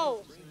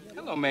 No.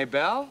 Hello,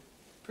 Maybelle.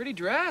 Pretty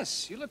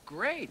dress. You look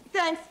great.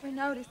 Thanks for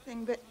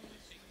noticing, but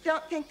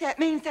don't think that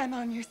means I'm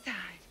on your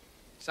side.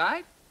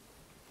 Side?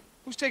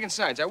 Who's taking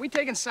sides? Are we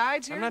taking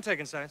sides here? I'm not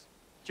taking sides.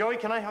 Joey,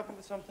 can I help you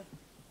with something?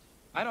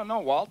 I don't know,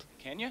 Walt.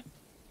 Can you?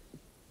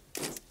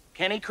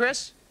 Can he,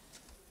 Chris?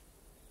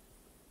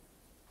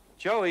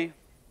 Joey,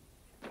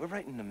 we're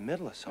right in the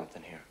middle of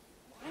something here.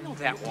 I know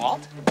that,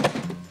 Walt.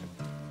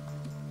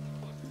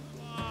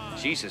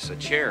 Jesus, a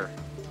chair.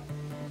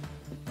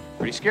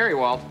 Pretty scary,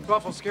 Walt. It's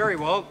awful scary,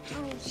 Walt.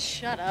 Oh,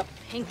 shut up,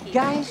 Pinky.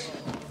 Guys,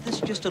 this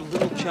is just a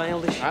little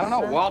childish. I don't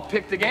know. Walt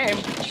picked the game.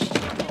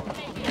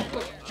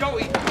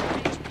 Joey,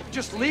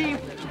 just leave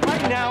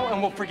right now and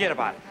we'll forget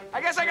about it.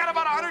 I guess I got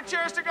about 100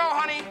 chairs to go,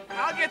 honey.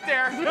 I'll get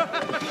there. You're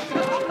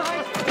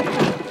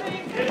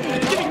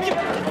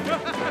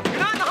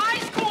not in high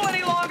school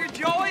any longer,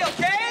 Joey,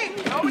 okay?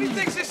 Nobody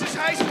thinks this is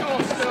high school,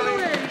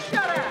 Stewie.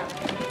 Shut up.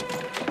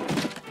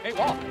 Hey,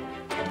 Walt.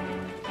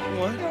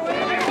 What?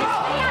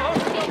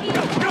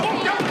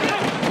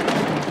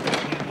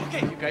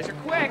 Okay, you guys are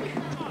quick.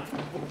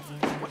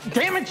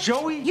 Damn it,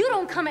 Joey. You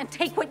don't come and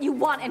take what you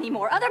want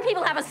anymore. Other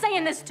people have a say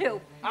in this, too.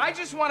 I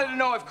just wanted to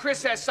know if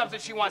Chris has something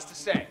she wants to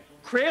say.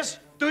 Chris,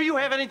 do you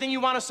have anything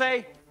you want to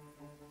say?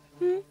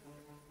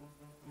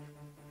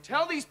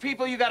 Tell these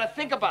people you got to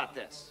think about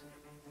this.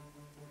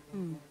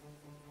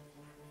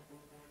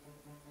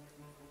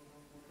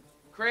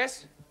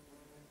 Chris?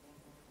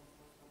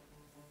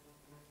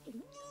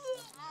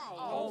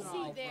 Oh,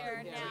 see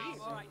there now.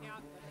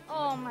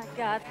 Oh, my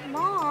God.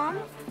 Mom.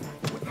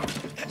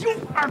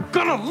 You are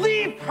gonna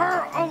leave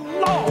her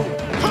alone!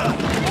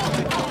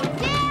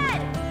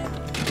 Dad!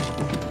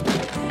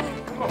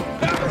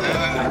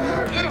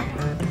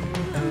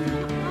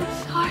 I'm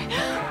sorry.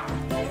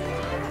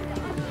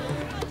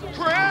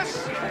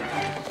 Chris!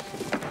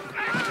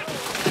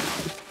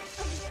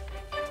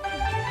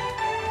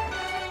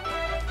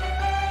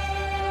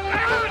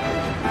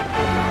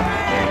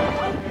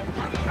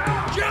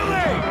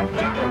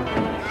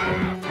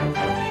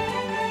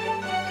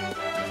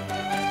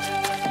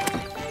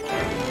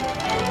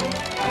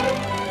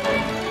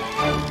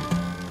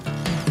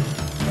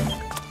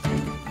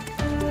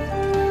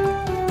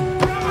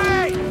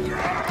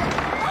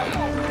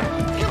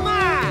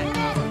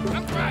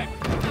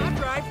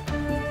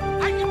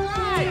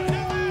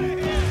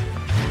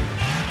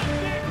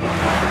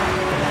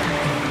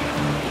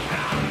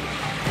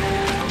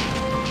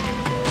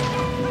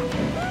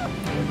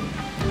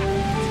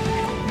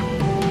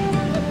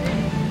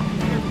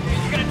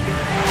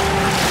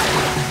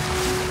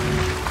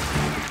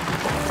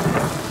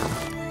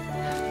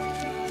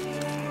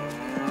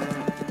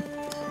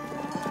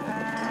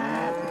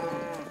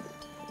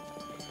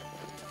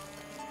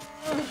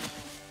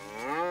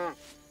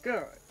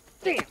 God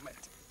damn it.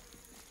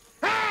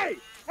 Hey!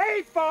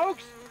 Hey,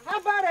 folks! How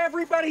about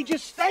everybody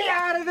just stay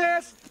out of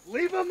this?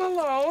 Leave them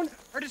alone.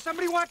 Or does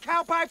somebody want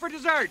cow pie for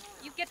dessert?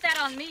 You get that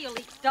on me, you'll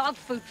eat dog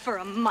food for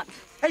a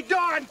month. Hey,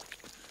 Dawn!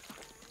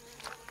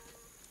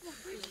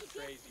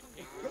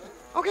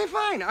 Okay,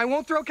 fine. I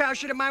won't throw cow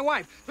shit at my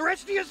wife. The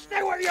rest of you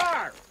stay where you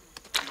are.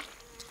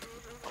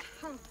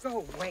 Oh,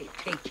 go away,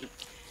 Pinky.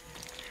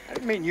 I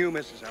didn't mean you,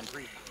 Mrs.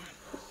 Humphrey.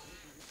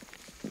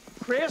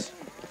 Chris?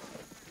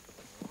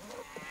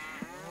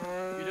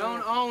 You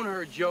don't own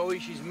her, Joey.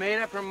 She's made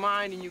up her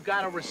mind, and you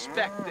gotta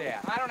respect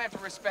that. I don't have to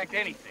respect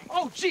anything.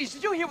 Oh, geez,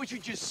 did you hear what you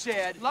just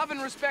said? Love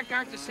and respect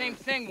aren't the same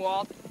thing,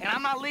 Walt. And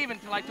I'm not leaving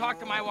until I talk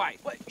to my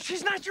wife. But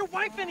she's not your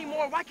wife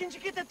anymore. Why can't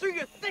you get that through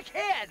your thick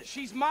head?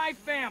 She's my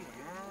family.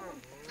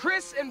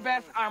 Chris and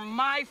Beth are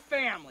my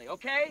family,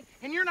 okay?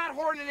 And you're not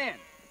hoarding it in.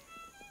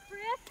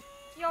 Chris,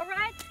 you all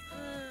right?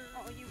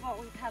 Oh, you've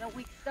always had a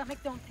weak stomach.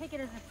 Don't take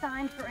it as a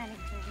sign for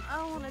anything.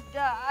 I want to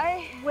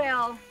die.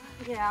 Well,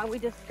 yeah, we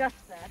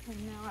discussed that,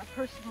 and now I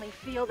personally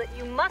feel that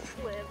you must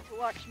live to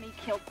watch me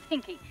kill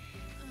Pinky.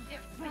 Here,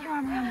 put your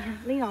arm around here.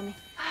 Lean on me.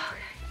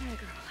 Okay, there,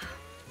 girl.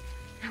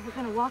 Now we're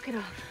gonna walk it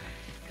off,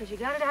 because you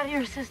got it out of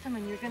your system,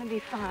 and you're gonna be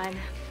fine.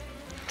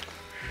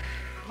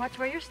 Watch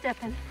where you're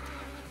stepping.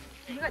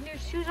 You got new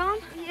shoes on?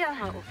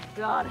 Yeah. Oh,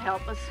 God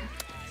help us.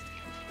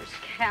 There's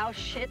cow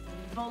shit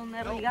and bull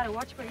nettle. You gotta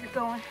watch where you're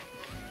going.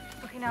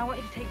 Okay, now I want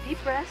you to take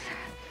deep breaths.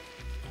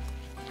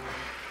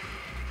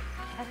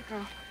 Have it,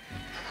 girl.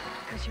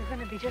 Because you're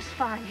gonna be just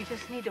fine. You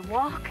just need to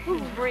walk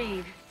and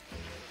breathe.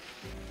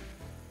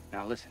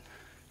 Now, listen.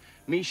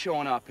 Me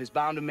showing up has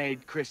bound to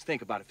made Chris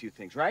think about a few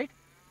things, right?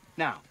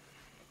 Now,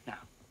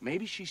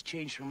 maybe she's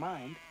changed her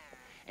mind,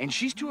 and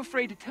she's too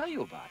afraid to tell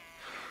you about it.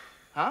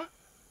 Huh?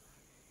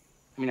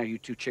 I mean, are you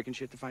too chicken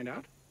shit to find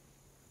out?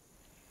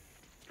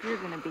 You're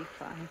gonna be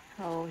fine.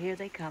 Oh, here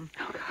they come.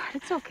 Oh, God.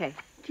 It's okay.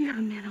 Do you have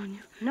a mint on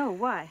you? No,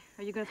 why?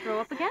 Are you gonna throw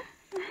up again?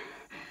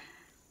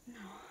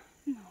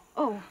 No.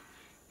 Oh,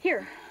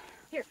 here.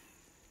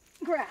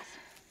 Grass.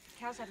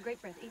 Cows have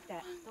great breath. Eat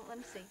that. Don't let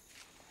them see.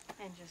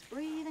 And just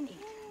breathe and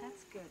eat.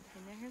 That's good.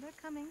 And here they're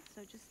coming,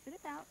 so just spit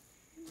it out.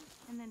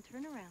 And then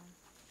turn around.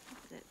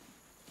 That's it.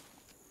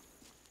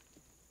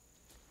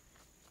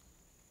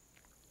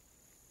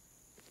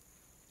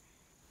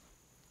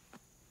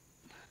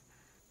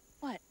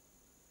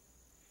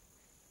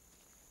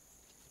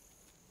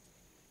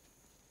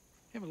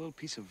 have a little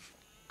piece of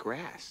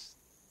grass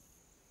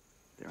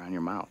there on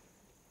your mouth.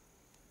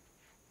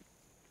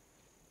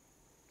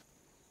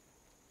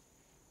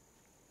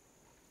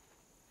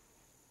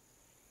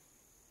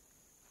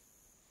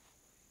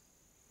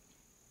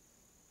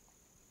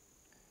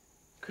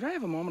 Could I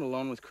have a moment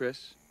alone with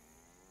Chris?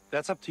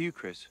 That's up to you,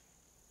 Chris.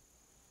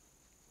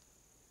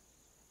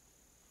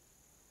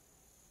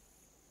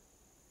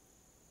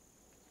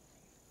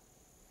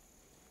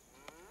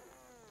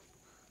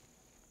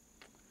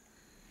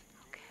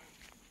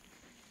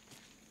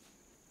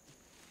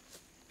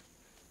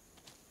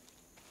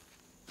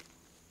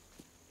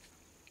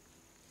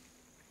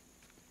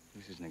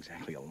 This isn't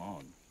exactly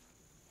alone.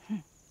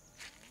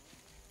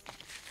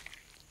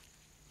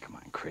 Come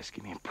on, Chris,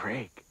 give me a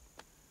break.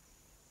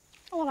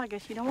 Well, I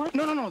guess you don't want to.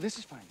 No, this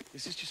is fine.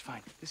 This is just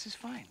fine. This is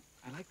fine.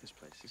 I like this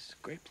place. This is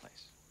a great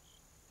place.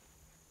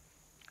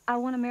 I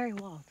want to marry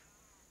Walt.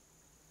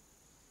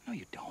 No,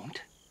 you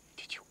don't.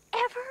 Did you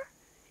ever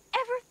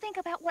think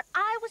about what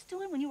I was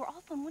doing when you were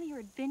off on one of your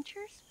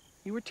adventures?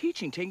 You were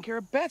teaching, taking care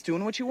of Beth,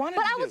 doing what you wanted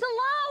But to I do. was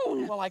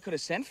alone. Well, I could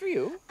have sent for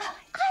you. I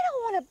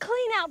don't want to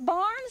clean out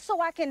barns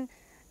so I can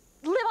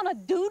live on a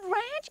dude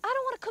ranch. I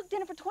don't want to cook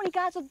dinner for 20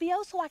 guys with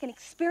B.O. so I can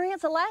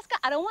experience Alaska.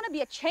 I don't want to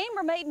be a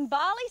chambermaid in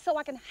Bali so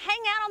I can hang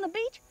out on the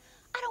beach.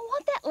 I don't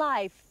want that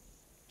life.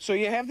 So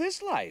you have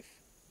this life.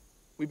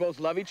 We both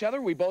love each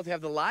other. We both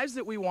have the lives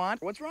that we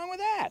want. What's wrong with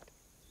that?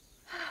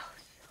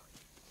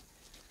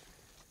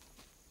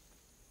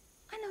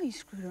 I know you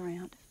screwed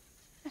around.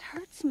 It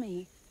hurts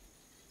me.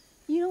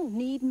 You don't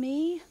need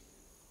me.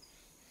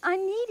 I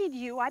needed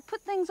you. I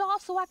put things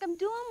off so I can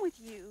do them with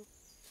you.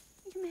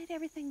 You made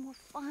everything more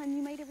fun.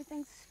 You made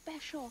everything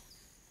special.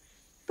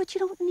 But you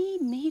don't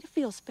need me to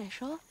feel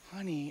special.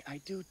 Honey, I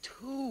do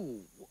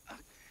too.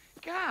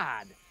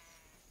 God.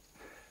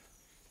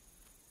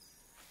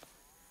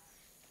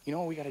 You know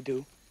what we gotta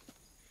do?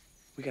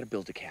 We gotta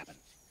build a cabin.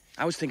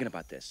 I was thinking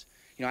about this.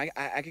 You know,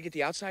 I could get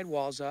the outside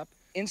walls up,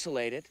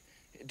 insulate it,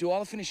 do all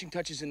the finishing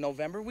touches in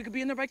November. We could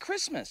be in there by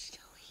Christmas. Joey.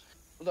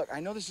 Look,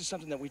 I know this is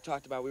something that we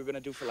talked about we were gonna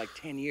do for like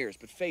 10 years,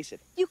 but face it.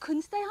 You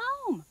couldn't stay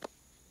home.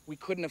 We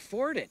couldn't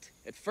afford it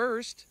at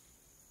first,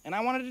 and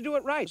I wanted to do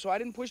it right. So I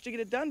didn't push to get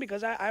it done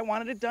because I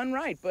wanted it done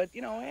right. But,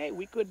 you know, hey,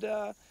 we could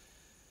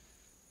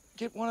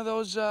get one of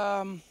those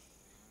home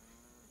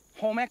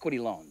equity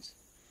loans,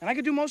 and I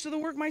could do most of the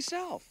work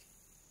myself.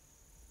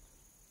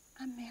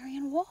 I'm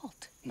marrying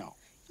Walt. No.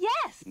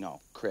 Yes. No,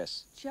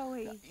 Chris.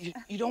 Joey.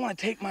 You don't want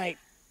to take my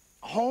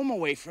home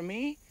away from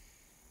me.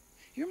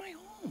 You're my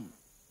home.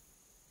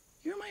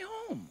 You're my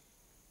home.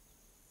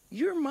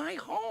 You're my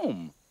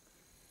home.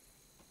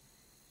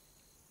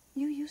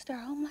 You used our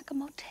home like a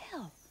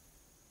motel.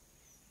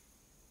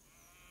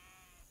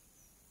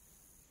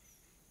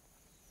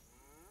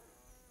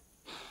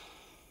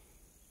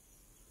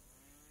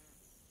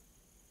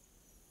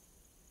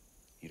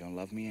 You don't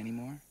love me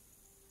anymore?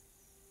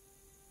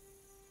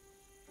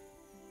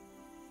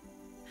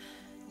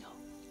 No.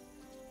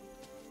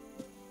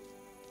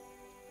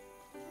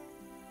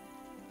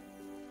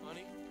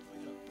 Honey,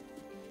 wait up.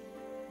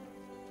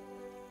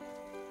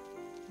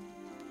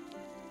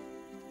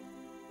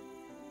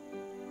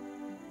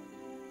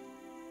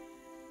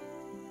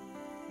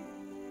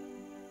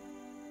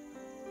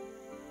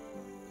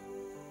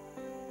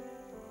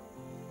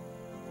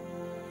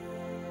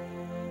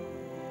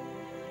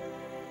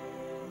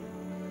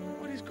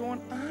 What is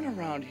going on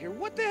around here?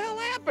 What the hell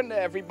happened to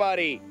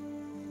everybody?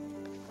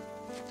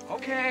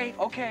 Okay,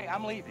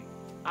 I'm leaving.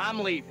 I'm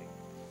leaving.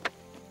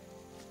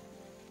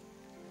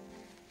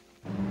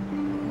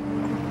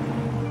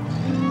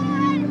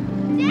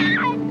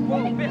 Dad!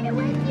 Whoa,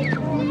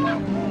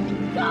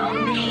 Go!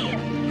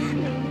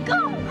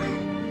 Go!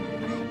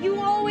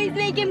 You always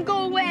make him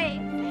go away.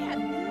 Dad,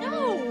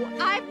 no!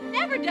 I've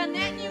never done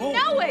that, and you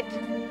know it!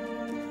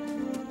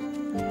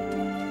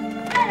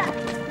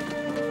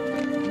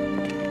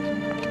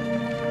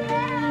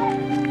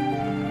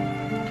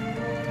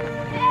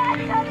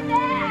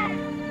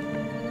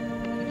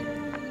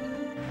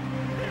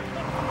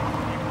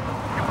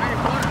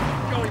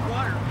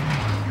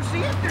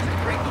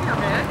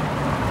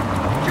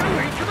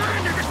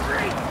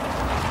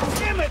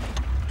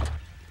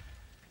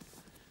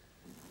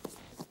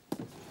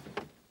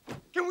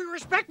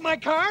 Respect my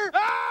car?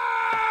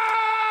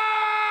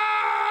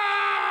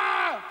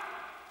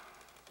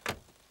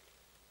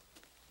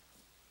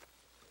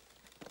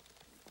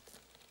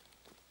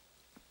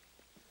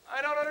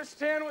 I don't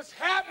understand what's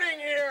happening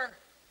here.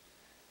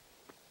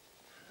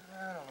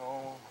 I don't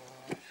know.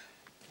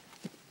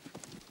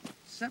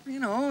 Except, you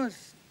know,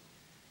 it's...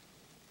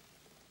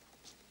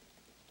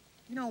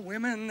 You know,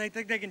 women, they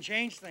think they can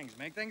change things,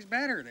 make things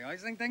better. They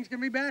always think things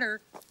can be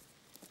better.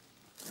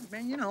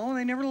 Man, you know,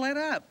 they never let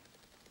up.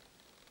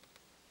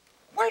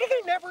 Why do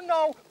they never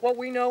know what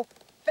we know?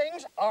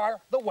 Things are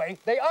the way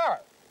they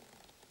are.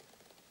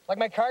 Like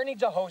my car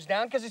needs a hose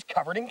down because it's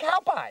covered in cow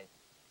pie.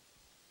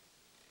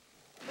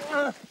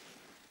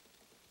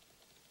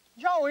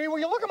 Joey, will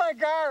you look at my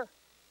car?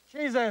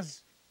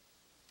 Jesus.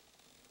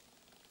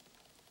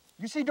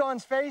 You see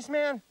Dawn's face,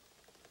 man?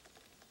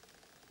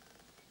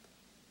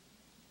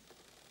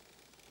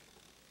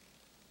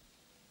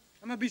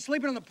 gonna be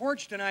sleeping on the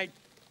porch tonight.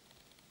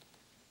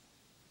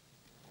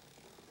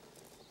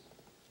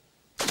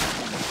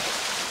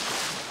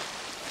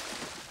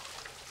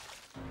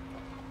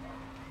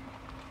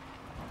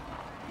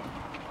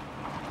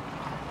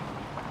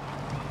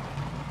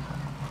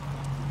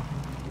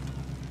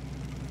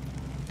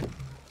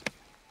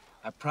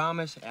 I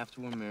promise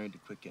after we're married to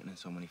quit getting in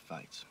so many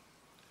fights.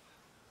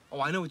 Oh,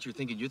 I know what you're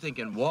thinking. You're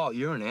thinking, Walt,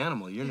 you're an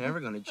animal. You're never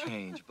going to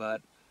change.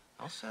 But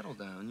I'll settle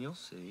down. You'll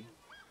see.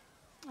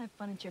 Have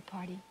fun at your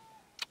party.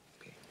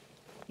 Okay.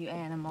 You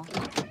animal.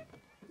 Dawn,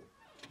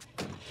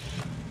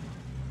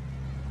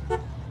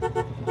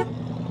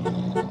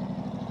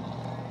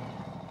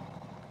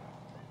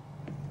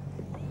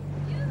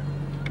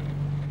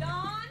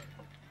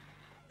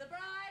 the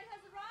bride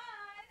has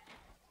arrived.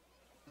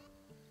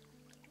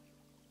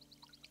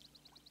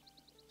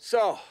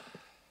 So,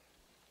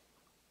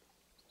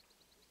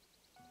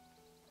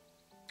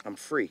 I'm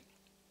free.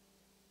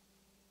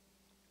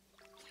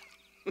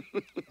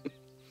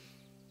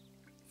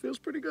 Feels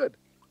pretty good.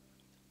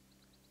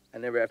 I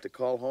never have to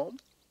call home.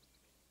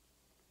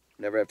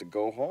 Never have to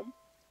go home.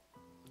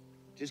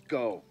 Just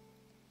go.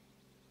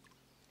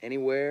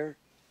 Anywhere,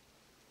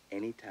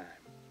 anytime.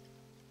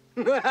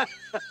 Hey,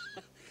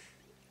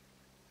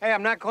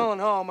 I'm not calling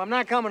home. I'm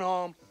not coming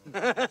home.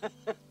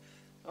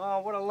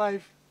 Oh, what a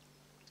life.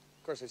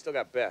 Of course, I still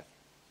got Beth.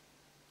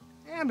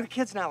 Yeah, but a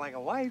kid's not like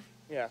a wife.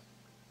 Yeah.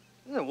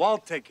 Doesn't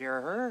Walt take care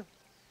of her?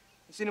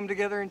 I've seen them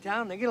together in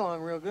town. They get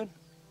along real good.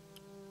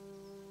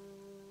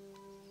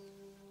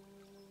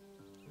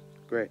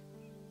 Great.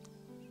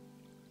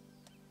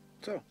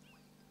 So,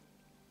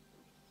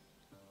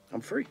 I'm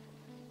free.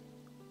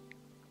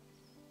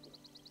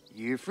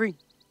 You're free.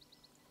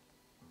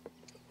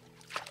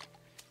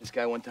 This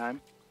guy one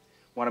time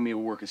wanted me to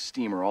work a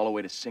steamer all the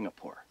way to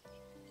Singapore.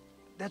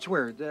 That's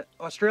where?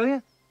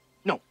 Australia?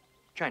 No,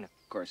 China.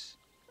 Of course,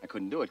 I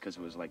couldn't do it because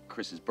it was like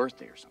Chris's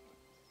birthday or something.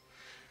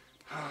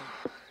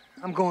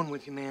 I'm going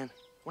with you, man.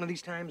 One of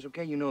these times,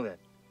 okay? You know that.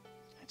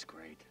 That's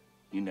great.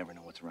 You never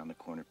know what's around the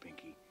corner,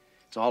 Pinky.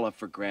 It's all up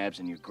for grabs,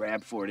 and you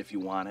grab for it if you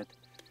want it.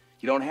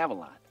 You don't have a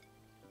lot,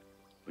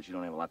 but you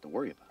don't have a lot to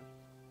worry about.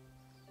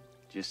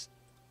 Just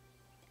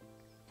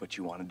what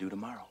you want to do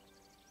tomorrow.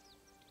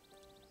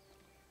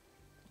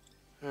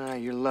 Ah,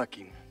 you're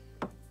lucky.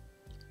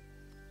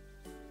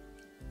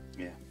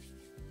 Yeah.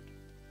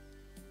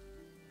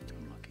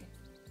 I'm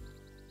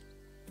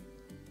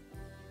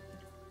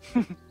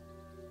lucky.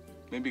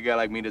 Maybe a guy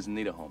like me doesn't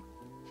need a home.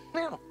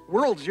 Well,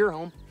 world's your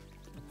home.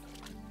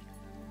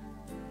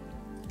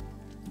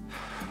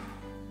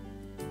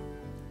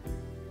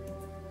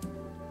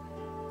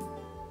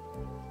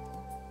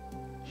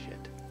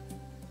 Shit.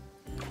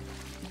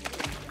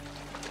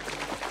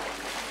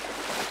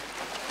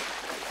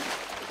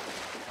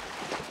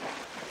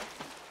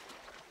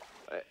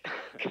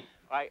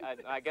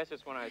 I guess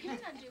it's when I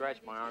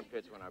stretch my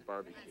armpits when I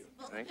barbecue,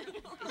 right?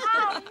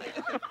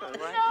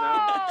 Right?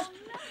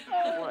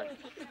 No. What?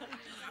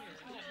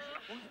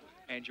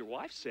 And your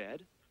wife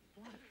said,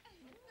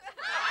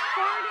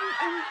 Farting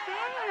in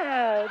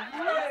bed.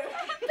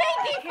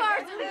 Pinky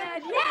farts in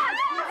bed. Yes!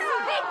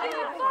 Pinky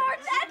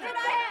farts. That's what I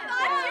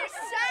thought you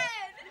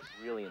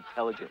said. Really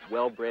intelligent,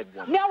 well-bred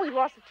woman. Now we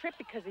lost the trip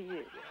because of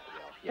you.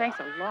 Yeah. Thanks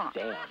a lot.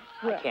 Damn,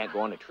 I can't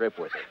go on a trip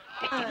with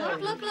her.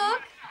 Look.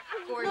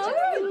 Gorgeous.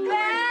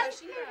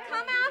 Beth,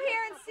 come out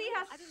here and see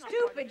how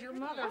stupid your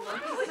mother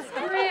looks.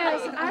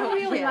 Chris, I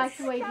really like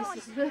the way this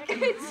is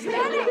looking. It's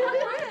stunning,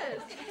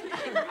 Chris.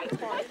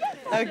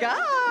 Oh,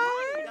 guys,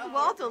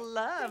 Walt will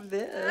love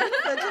this.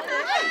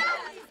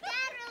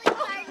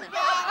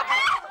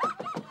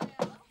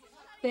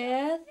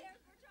 Beth,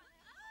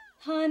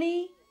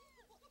 honey,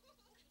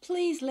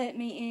 please let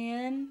me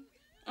in.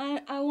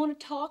 I want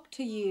to talk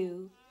to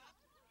you.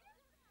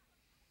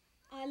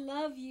 I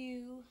love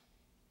you,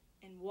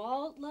 and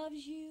Walt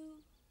loves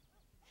you,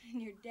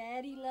 and your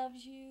daddy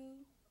loves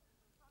you.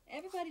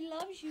 Everybody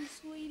loves you,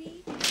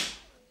 sweetie.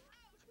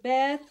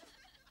 Beth,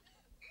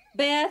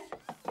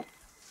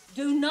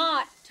 do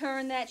not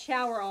turn that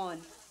shower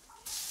on.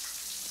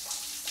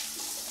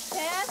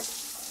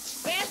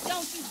 Beth,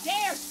 don't you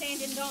dare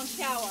stand in Dawn's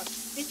shower.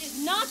 This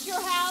is not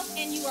your house,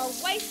 and you are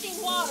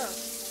wasting water.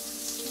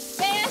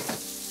 Beth,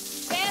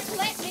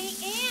 let me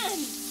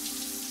in.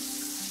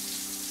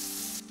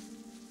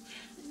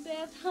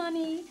 Beth,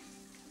 honey,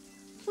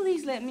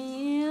 please let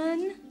me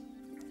in.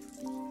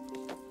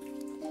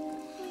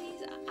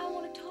 Please, I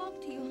want to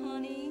talk to you,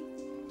 honey.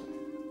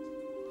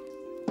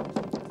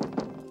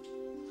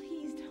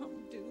 Please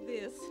don't do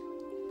this.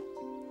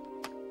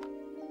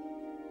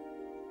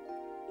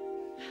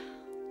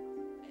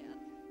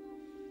 Beth,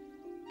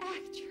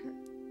 act your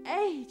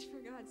age, for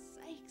God's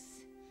sakes.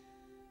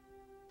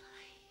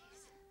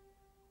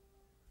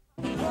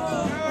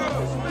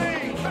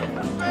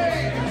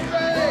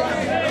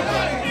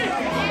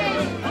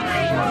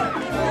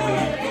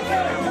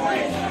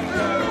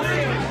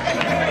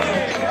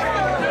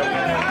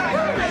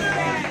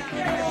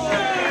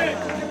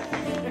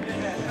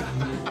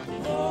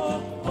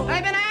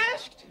 I've been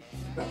asked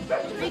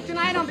to speak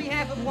tonight on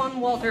behalf of one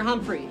Walter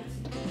Humphrey.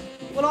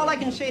 all I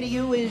can say to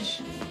you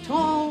is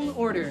tall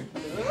order.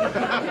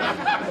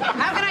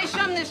 How can I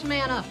sum this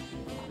man up?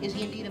 Is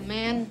he indeed a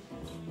man,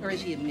 or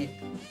is he a myth?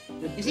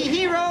 Is he a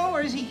hero, or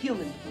is he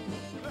human?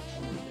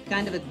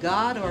 Kind of a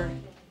god, or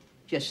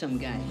just some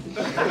guy?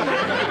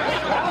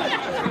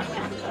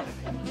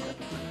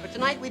 For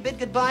tonight, we bid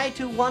goodbye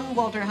to one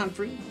Walter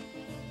Humphrey.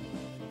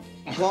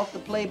 Walt the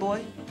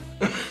playboy,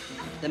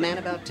 the man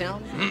about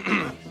town,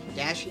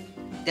 dashing,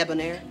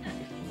 debonair.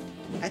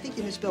 I think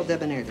you misspelled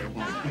debonair there,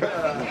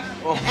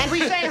 Walt. And we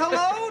say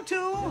hello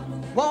to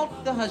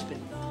Walt the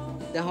husband,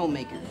 the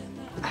homemaker.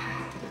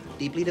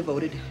 Deeply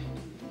devoted,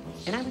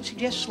 and I would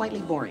suggest slightly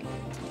boring.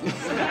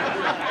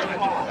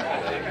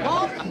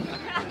 Walt,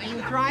 may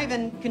you thrive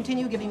and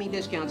continue giving me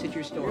discounts at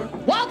your store.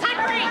 Walt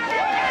Humphrey!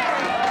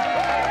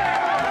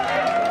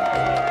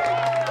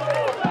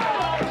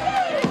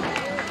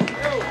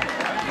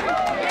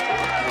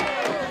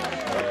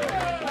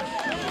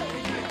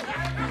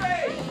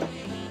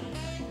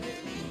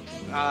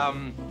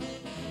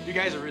 You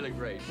guys are really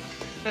great.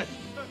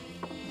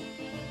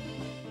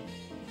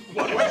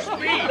 What a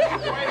speech!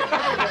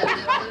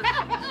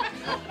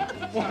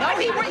 No,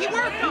 he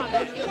worked on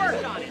it. He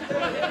worked on it.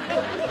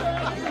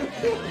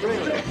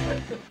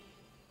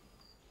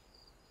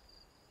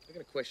 I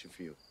got a question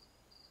for you.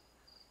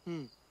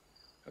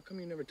 How come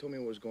you never told me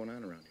what was going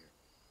on around here?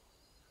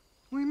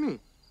 What do you mean?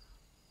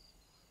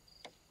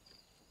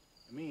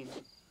 I mean,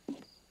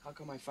 how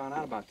come I found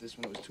out about this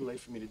when it was too late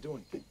for me to do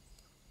anything?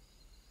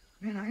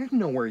 Man, I didn't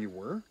know where you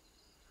were.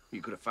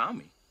 You could have found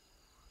me.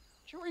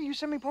 Joey, you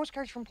send me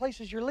postcards from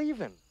places you're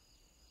leaving.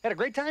 Had a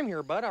great time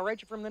here, bud. I'll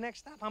write you from the next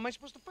stop. How am I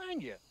supposed to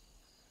find you?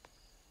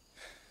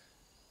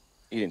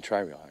 You didn't try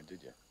real hard,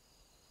 did you?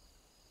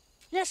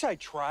 Yes, I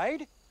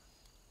tried.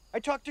 I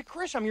talked to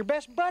Chris. I'm your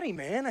best buddy,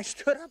 man. I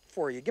stood up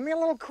for you. Give me a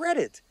little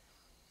credit.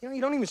 You know,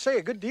 you don't even say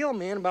a good deal,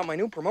 man, about my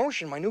new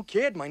promotion, my new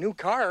kid, my new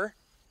car.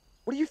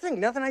 What do you think?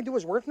 Nothing I do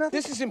is worth nothing?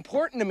 This is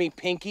important to me,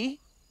 Pinky.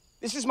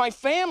 This is my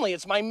family.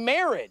 It's my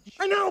marriage.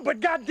 I know, but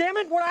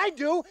goddammit, what I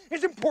do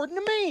is important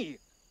to me.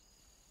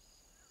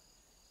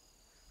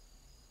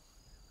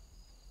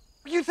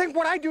 You think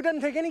what I do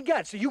doesn't take any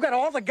guts? So you got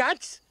all the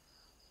guts?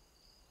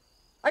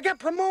 I got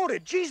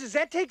promoted. Jesus,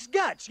 that takes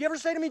guts. You ever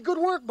say to me, good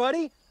work,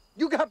 buddy?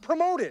 You got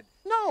promoted.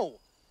 No.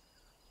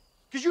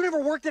 Because you never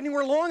worked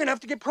anywhere long enough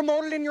to get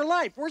promoted in your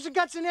life. Where's the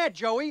guts in that,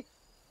 Joey?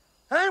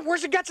 Huh?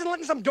 Where's the guts in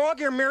letting some dog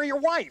here marry your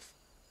wife?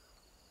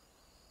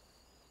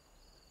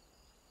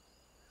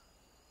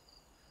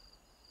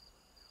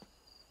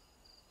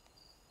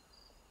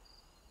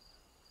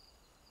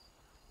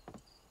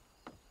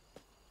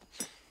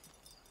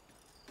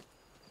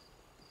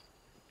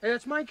 Hey,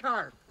 that's my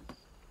car.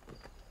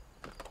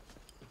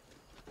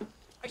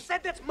 I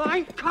said that's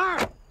my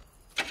car.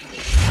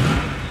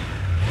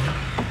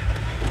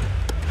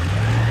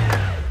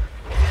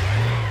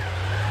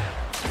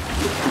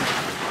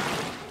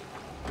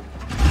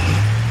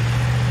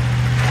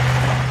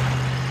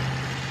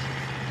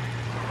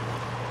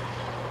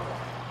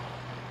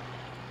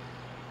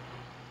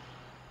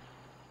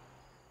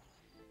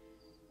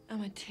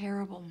 I'm a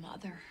terrible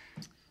mother.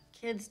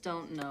 Kids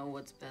don't know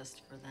what's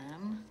best for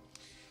them.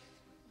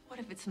 What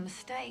if it's a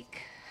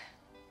mistake?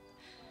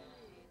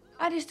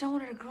 I just don't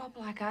want her to grow up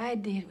like I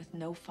did with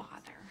no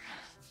father.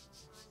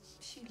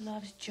 She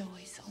loves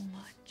Joey so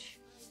much.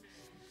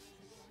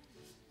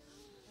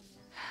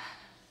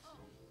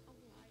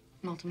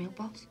 Malted milk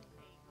balls?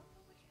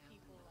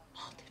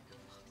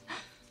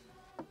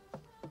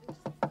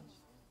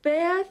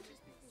 Beth?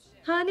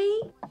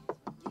 Honey?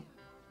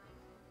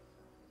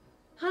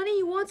 Honey,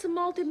 you want some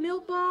malted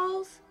milk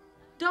balls?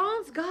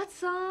 Dawn's got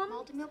some.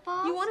 Malted milk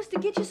balls? You want us to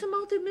get you some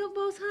malted milk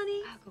balls,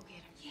 honey? I'll go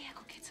get them. Yeah,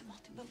 go get some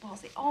malted milk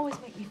balls. They always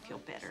make me feel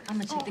better. I'm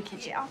gonna check the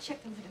kitchen. Yeah, I'll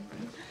check the living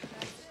room.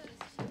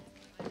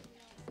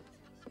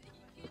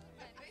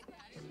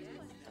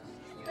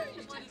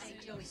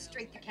 Joey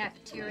straight to the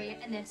cafeteria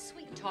and then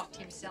sweet talked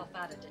himself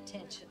out of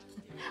detention.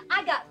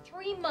 I got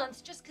 3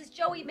 months just because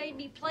Joey made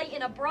me play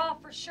in a bra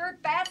for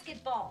shirt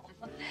basketball.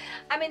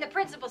 I mean, the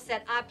principal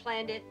said I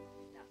planned it.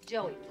 No,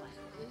 Joey planned it.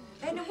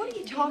 Hey, now what are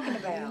you talking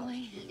about?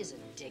 He is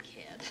a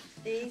dickhead.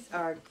 These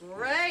are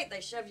great. They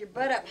shove your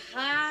butt up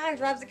high,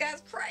 drives the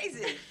guys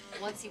crazy.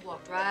 Once he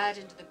walked right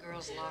into the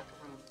girls' locker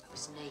room. I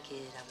was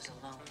naked, I was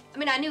alone. I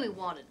mean, I knew he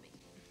wanted me,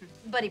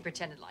 but he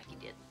pretended like he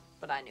didn't.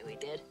 But I knew he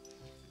did.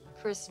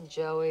 Chris and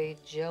Joey,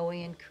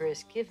 Joey and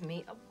Chris, give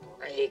me a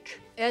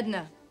break.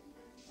 Edna.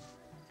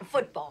 A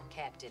football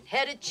captain,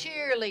 head of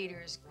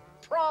cheerleaders,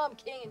 prom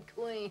king and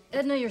queen.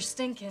 Edna, you're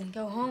stinking.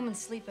 Go home and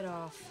sleep it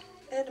off.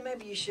 Edna,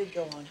 maybe you should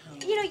go on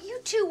home. You know,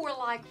 you two were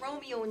like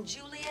Romeo and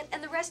Juliet,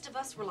 and the rest of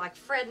us were like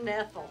Fred and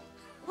Ethel.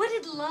 What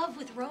did love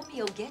with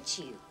Romeo get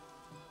you?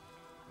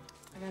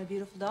 I got a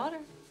beautiful daughter.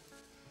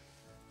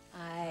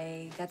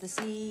 I got to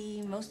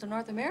see most of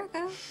North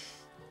America.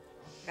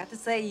 Got to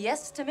say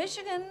yes to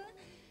Michigan.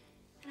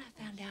 And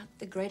I found out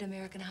the Great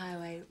American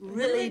Highway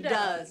really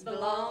does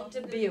belong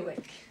to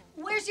Buick.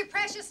 Where's your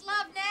precious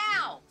love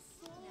now?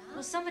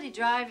 Will somebody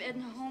drive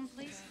Edna home,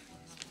 please?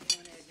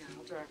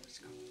 I'll drive. Let's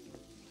go.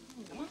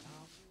 Come on.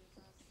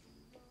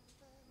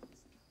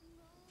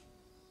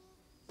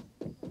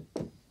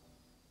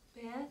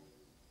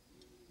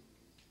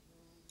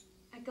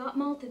 hot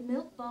malted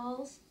milk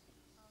balls.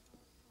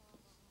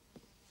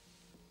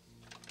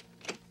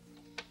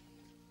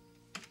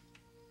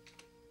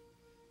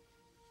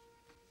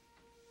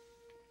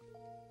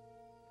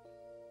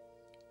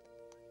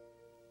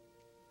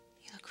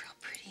 You look real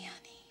pretty,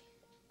 honey.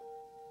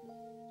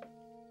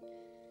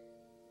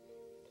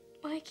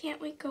 Why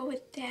can't we go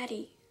with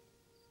Daddy?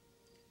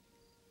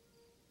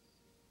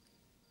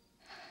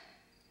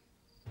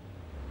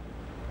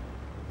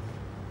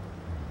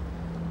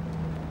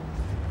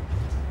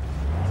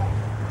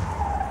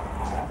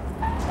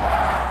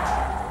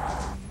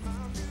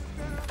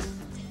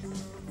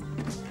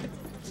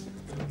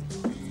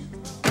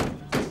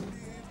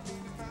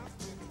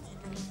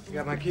 You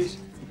got my keys?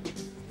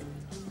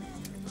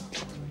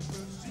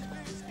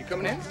 You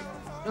coming in?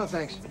 No,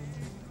 thanks.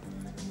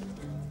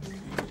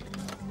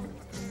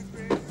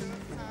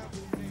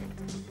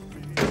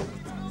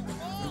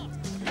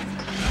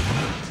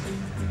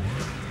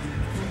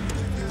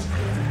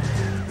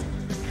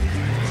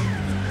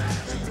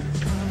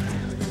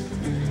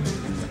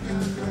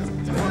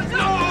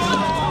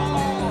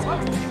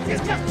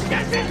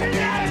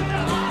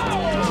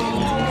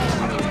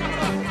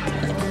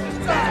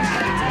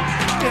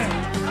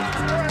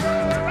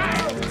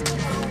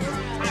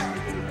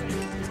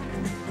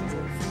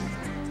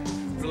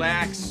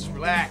 Relax,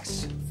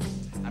 relax.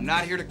 I'm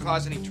not here to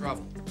cause any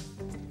trouble.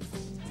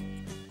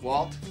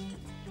 Walt,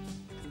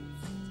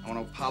 I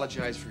want to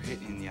apologize for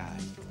hitting you in the eye.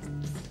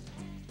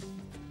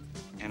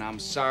 And I'm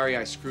sorry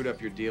I screwed up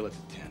your deal at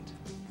the tent.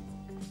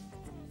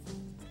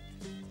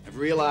 I've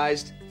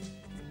realized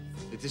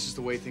that this is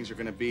the way things are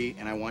going to be,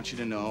 and I want you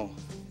to know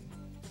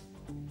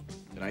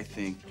that I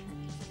think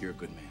you're a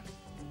good man.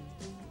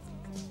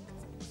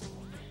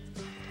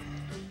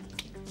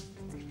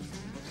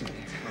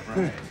 All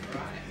right.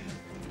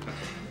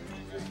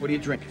 What are you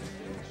drinking?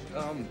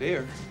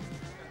 Beer.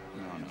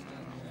 No.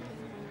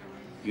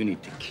 You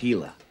need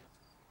tequila.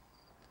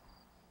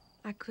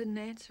 I couldn't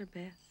answer,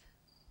 Beth.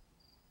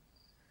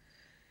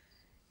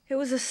 It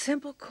was a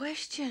simple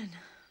question.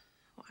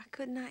 Why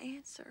couldn't I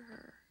answer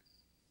her?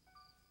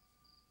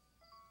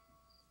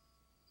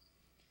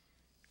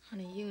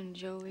 Honey, you and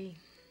Joey,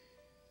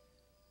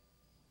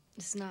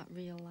 it's not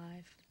real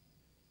life.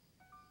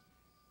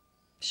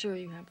 Sure,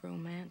 you have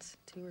romance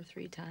 2 or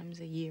 3 times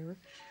a year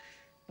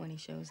when he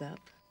shows up.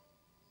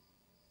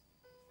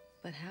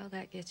 But how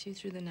that gets you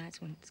through the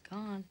nights when it's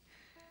gone,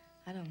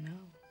 I don't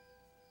know.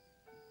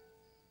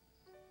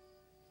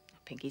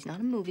 Pinky's not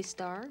a movie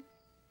star.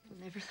 I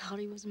never thought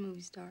he was a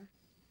movie star.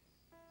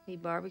 He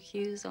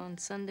barbecues on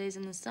Sundays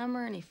in the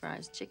summer, and he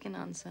fries chicken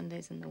on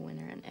Sundays in the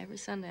winter. And every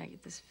Sunday I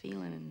get this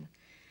feeling in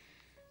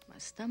my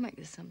stomach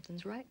that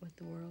something's right with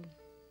the world.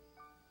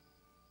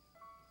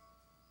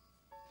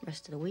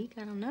 Rest of the week,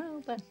 I don't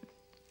know, but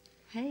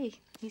hey,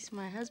 he's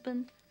my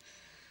husband.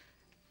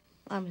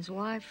 I'm his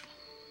wife.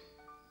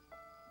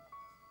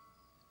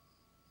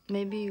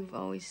 Maybe you've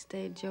always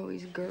stayed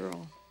Joey's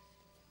girl.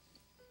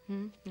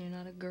 You're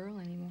not a girl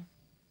anymore.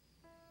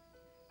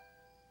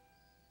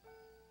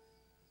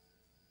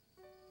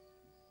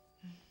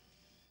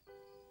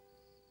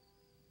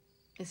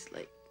 It's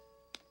like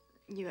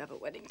you have a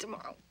wedding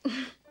tomorrow.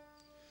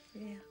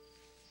 Yeah.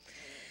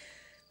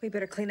 We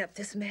better clean up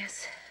this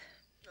mess.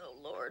 Oh,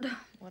 Lord.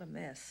 What a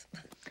mess.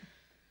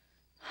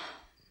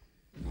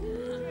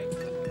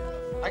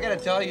 I gotta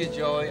tell you,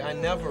 Joey, I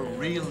never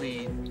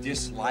really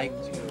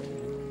disliked you.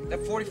 That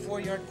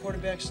 44-yard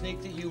quarterback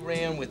sneak that you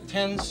ran with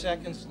 10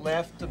 seconds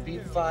left to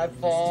beat 5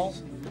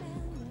 balls,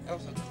 that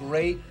was a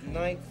great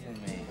night for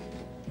me.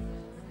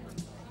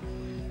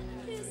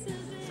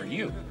 For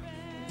you?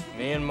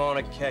 Me and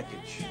Mona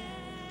Kekic.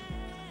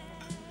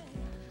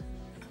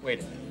 Wait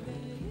a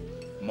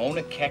minute.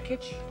 Mona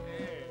Kekic?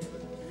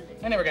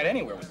 I never got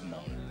anywhere with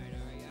Mona.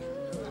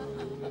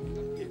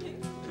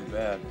 Too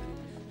bad.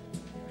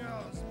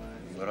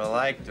 But I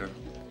liked her.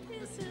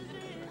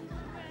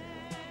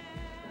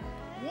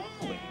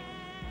 Wally,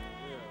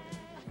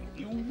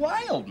 you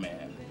wild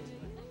man.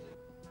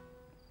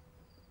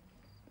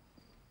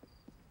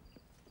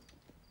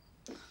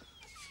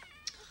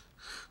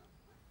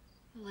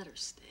 Let her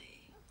stay.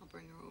 I'll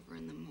bring her over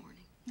in the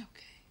morning. Okay.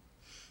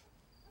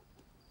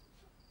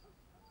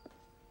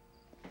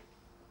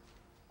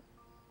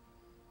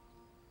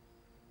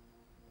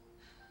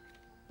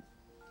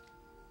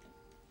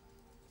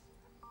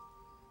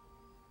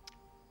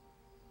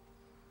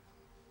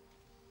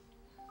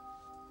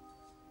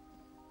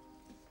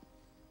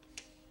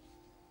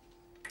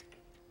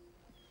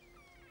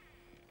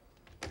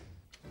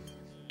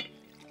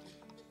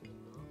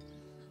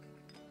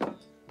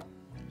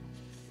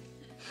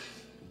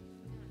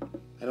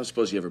 I don't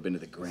suppose you ever been to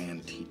the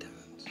Grand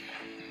Tetons.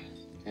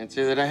 Can't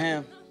say that I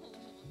have.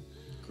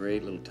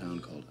 Great little town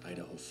called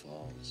Idaho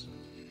Falls.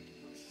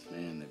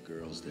 Man, the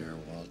girls there,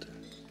 Walter.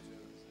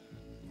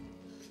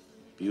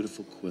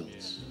 Beautiful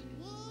quilts.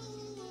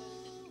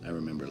 I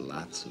remember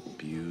lots of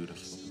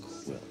beautiful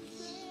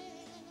quilts.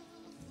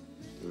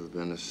 You ever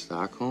been to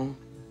Stockholm?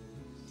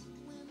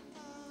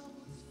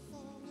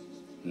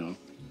 No?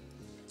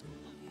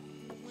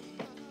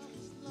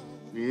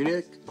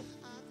 Munich?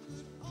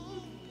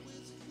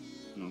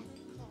 No.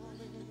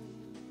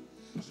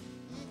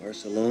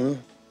 Barcelona?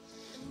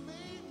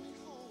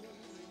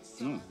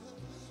 No.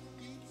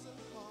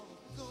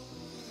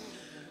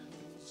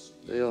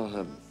 They all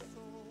have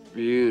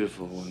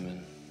beautiful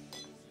women.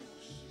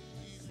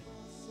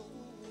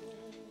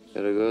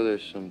 Gotta go there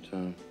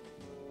sometime.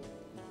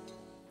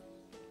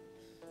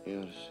 You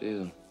ought to see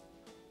them.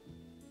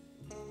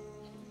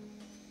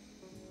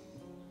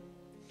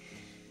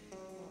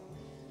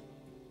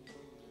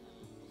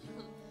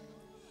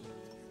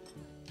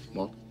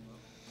 What?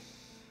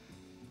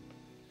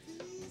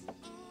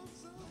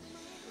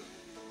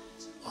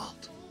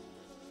 Walt.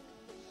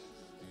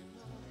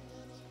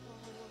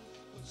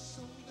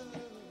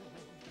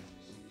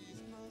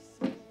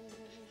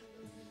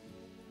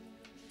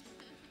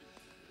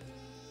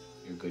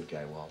 You're a good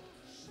guy, Walt.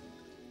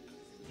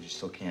 But you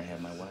still can't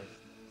have my wife.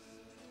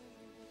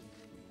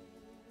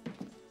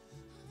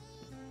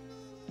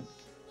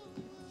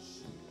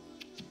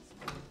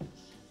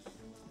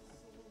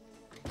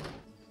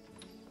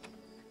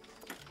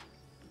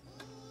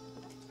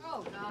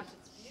 Oh, gosh,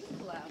 it's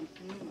beautiful out.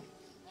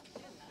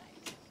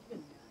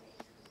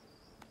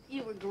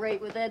 You were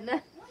great with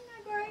Edna. Wasn't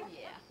I great?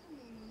 Yeah.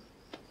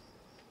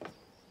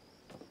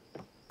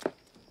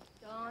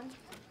 Dawn? It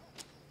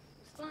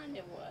was fun.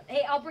 It was.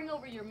 Hey, I'll bring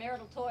over your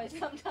marital toys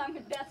sometime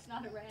when Beth's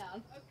not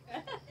around.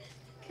 Okay.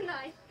 Good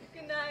night.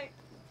 Good night.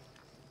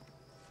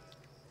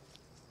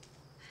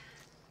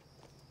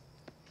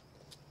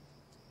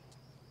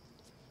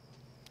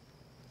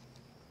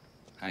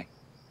 Hi.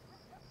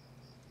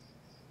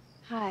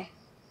 Hi.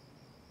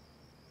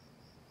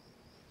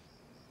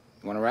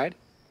 You want to ride?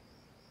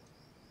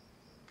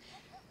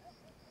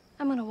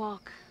 I'm gonna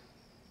walk.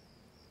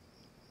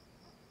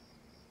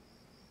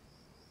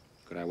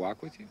 Could I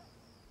walk with you?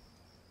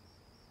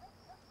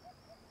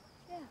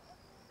 Yeah.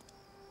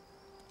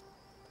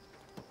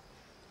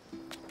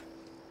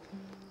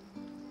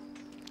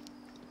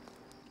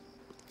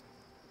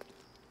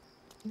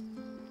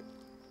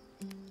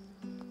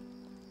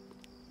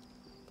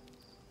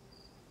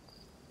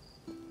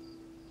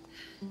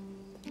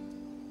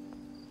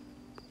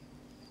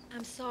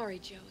 I'm sorry,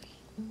 Joey.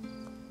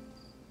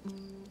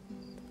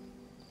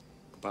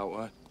 About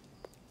what?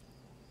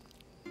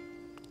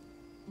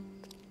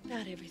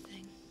 About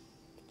everything.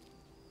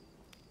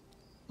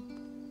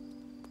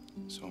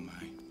 So am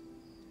I.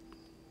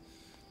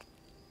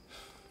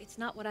 It's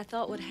not what I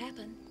thought would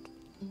happen.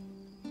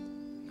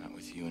 Not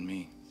with you and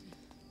me.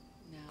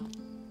 No.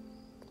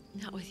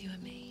 Not with you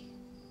and me.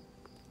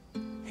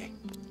 Hey,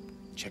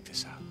 check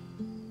this out.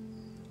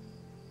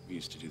 We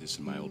used to do this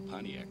in my old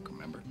Pontiac,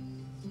 remember?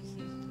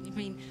 You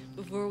mean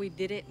before we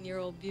did it in your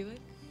old Buick?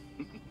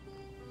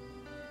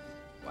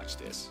 Watch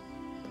this.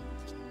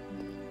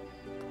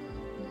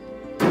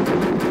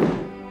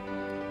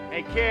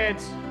 Hey,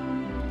 kids.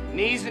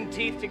 Knees and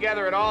teeth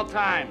together at all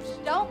times.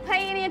 Don't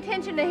pay any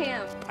attention to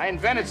him. I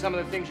invented some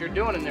of the things you're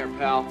doing in there,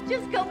 pal.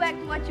 Just go back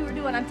to what you were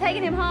doing. I'm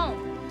taking him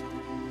home.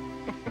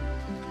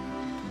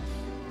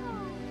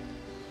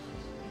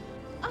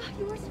 Oh,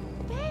 you were so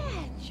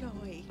bad,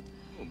 Joey.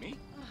 Who, me?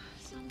 Oh,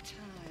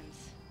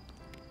 sometimes.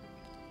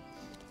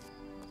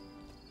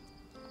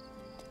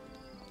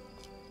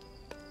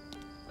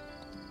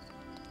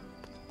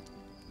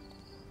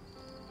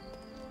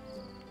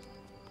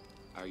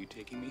 Are you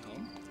taking me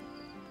home?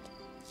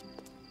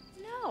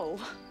 No.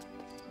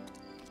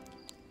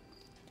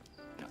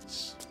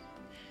 Nuts.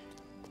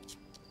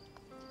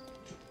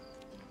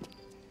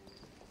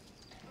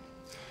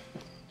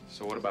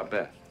 So what about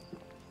Beth?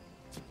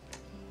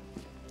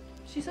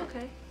 She's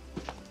okay.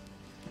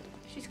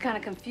 She's kind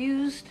of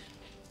confused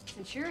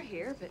since you're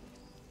here, but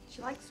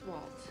she likes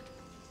Walt.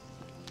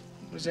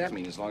 What does that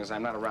mean? As long as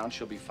I'm not around,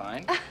 she'll be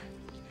fine? I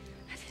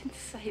didn't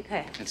say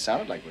that. It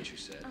sounded like what you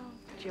said. Oh,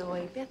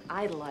 Joey, Beth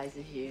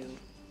idolizes you.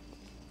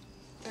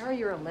 To her,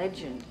 you're a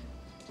legend.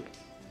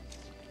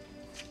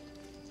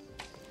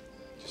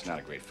 Just not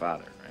a great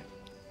father, right?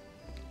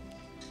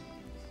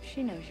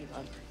 She knows you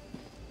love her.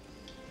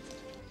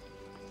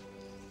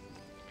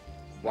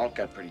 Walt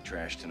got pretty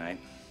trashed tonight.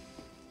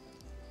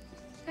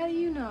 How do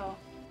you know?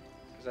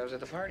 Because I was at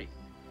the party.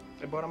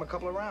 I bought him a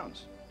couple of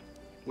rounds.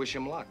 Wish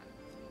him luck.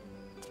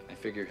 I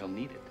figure he'll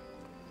need it.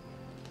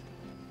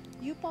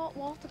 You bought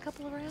Walt a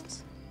couple of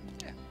rounds?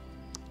 Yeah.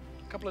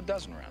 A couple of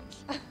dozen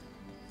rounds.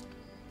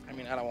 I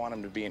mean, I don't want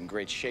him to be in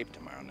great shape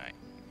tomorrow night.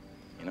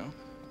 You know?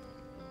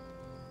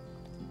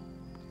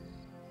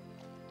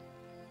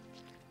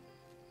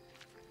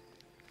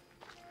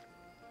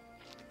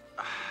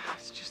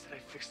 It's just that I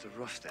fixed the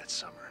roof that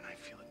summer and I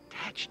feel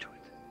attached to it.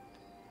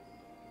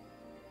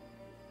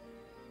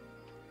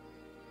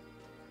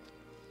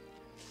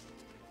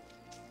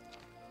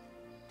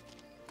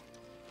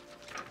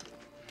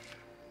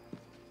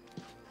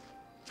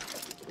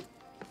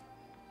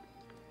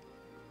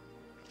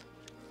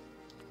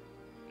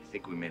 I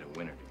think we made a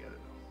winner together,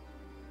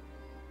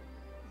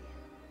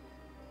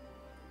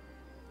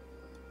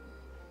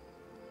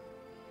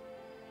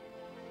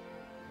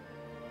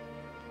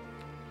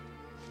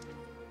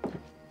 though.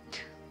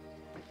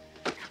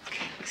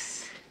 Okay.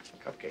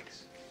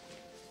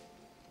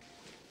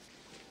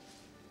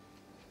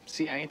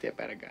 See, I ain't that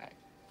bad a guy.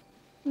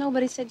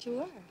 Nobody said you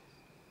were.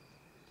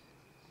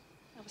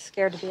 I was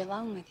scared to be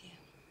alone with you.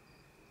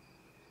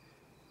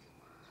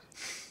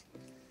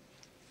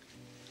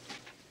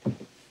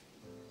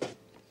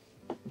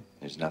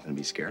 There's nothing to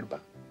be scared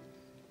about.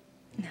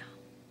 No.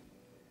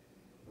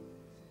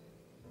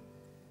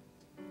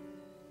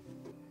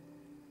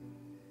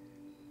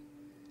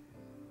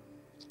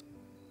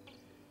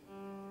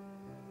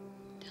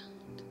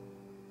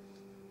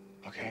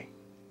 Okay.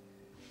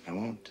 I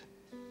won't.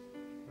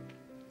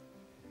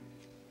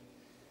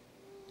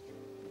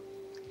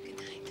 Good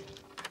night.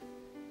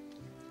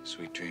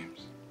 Sweet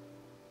dreams.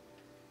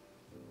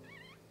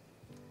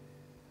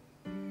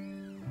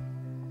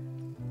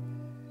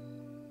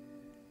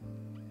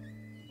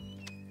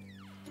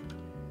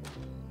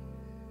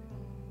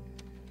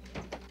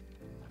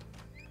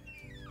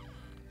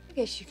 I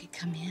guess you could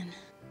come in.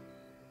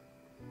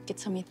 Get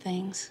some of your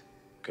things.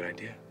 Good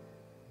idea.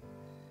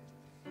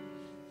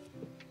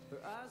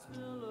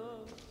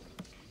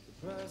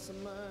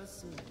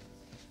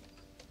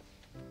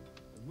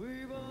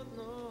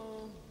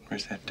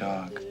 Where's that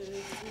dog?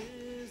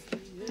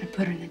 I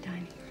put her in the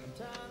dining room.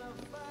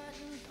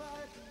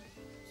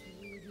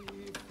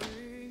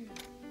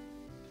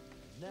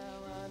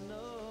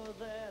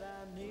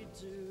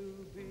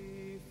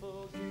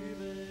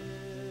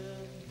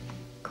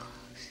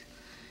 Clothes.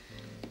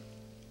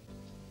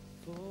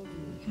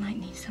 You might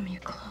need some of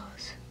your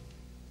clothes.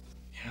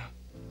 Yeah.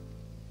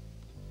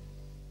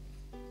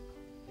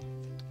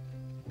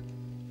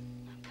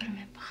 I put them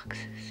in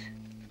boxes.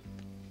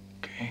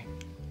 Okay.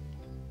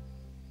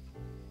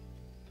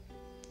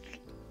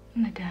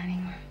 In the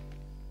dining room.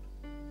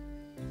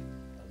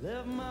 I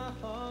left my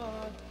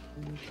heart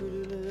in a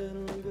pretty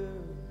little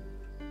girl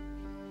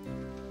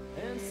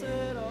and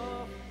set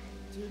off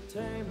to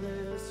tame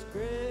this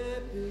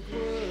great big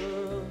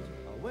world.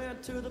 I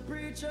went to the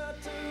preacher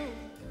to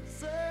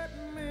set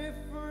me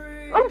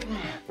free.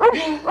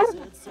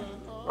 Said,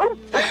 son, all you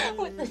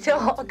With the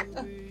dog.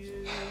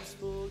 is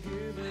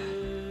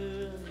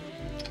forgiven.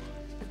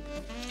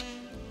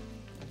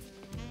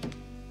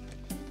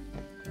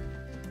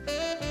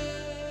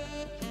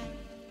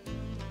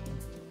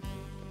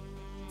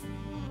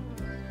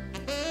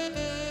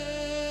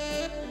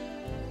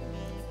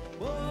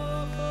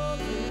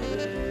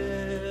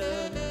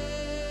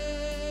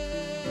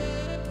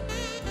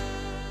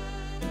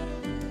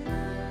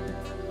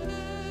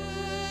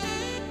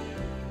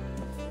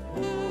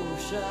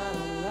 Shine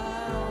a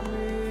light on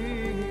me.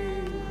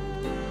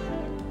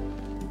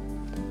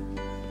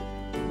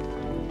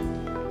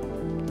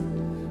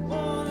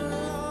 Oh,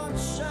 Lord,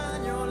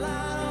 shine your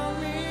light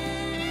on me.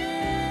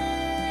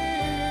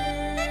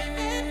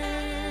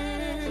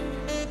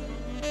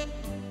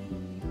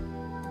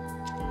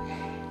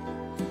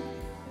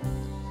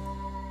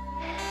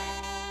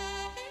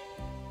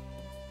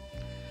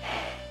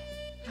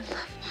 I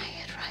love my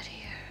head right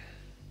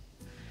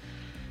here.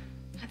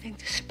 I think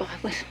the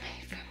spot was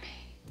made for me.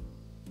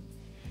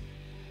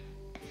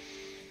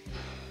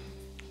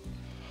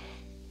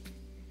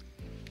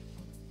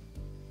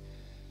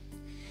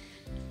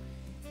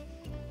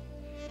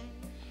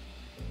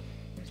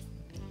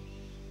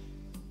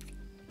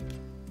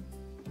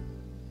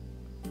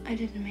 I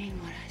didn't mean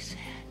what I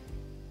said.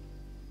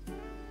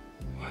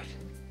 What?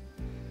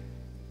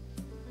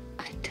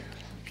 I do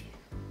love you.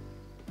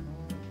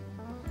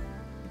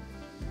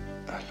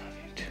 I love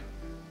you too.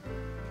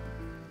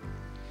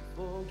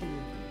 Forgive me.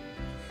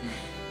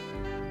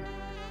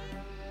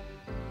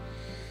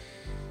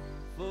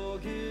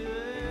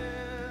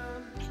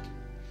 Forgive.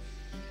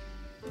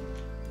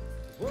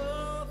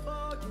 Oh,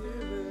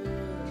 forgive.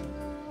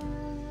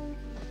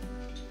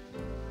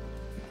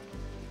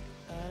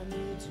 I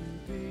need to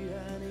be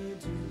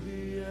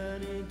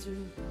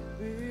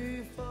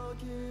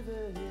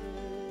forgiven.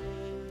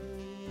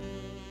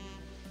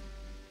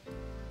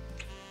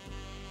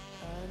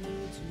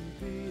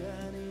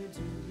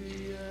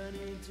 I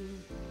need to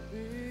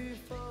be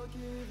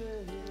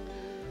forgiven.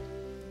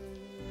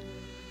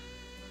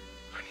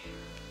 Honey,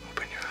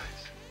 open your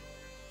eyes.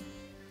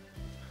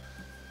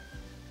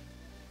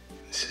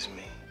 This is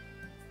me.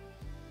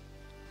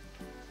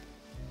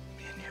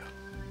 Me and you.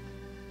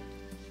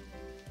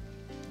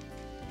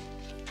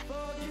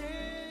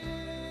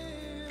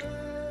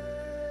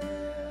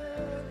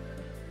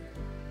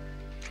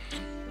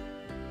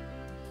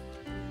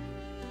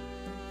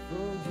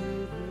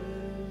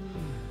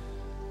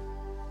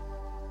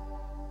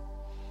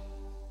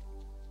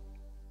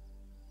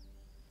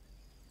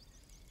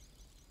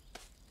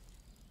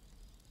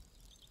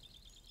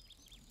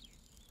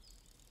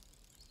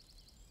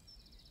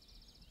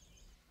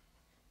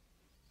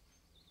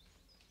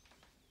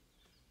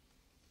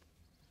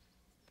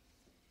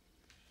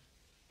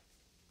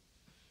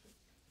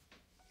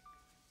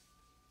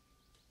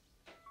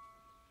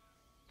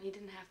 You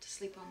didn't have to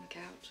sleep on the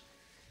couch.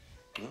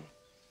 Well,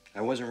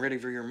 I wasn't ready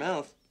for your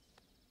mouth.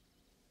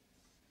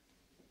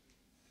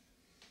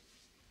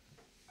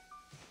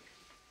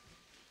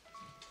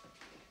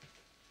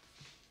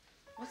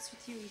 What's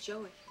with you and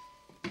Joey?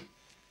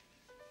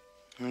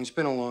 It's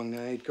been a long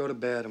night. Go to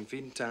bed. I'm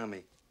feeding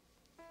Tommy.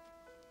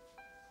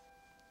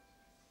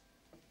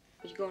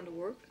 Are you going to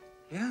work?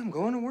 Yeah, I'm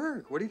going to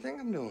work. What do you think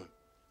I'm doing?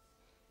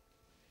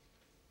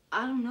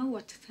 I don't know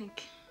what to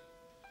think.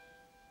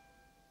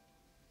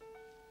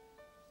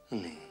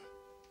 Honey.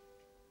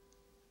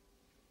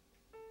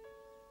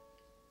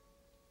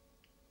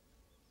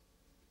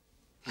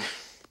 Did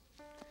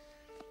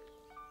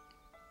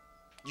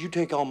you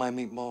take all my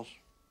meatballs?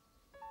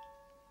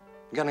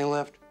 You got any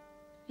left?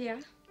 Yeah?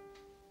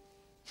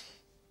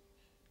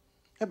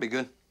 That'd be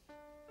good.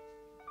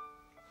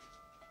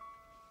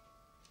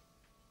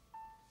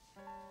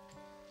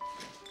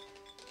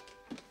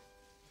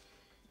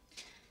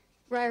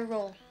 Rye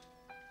roll.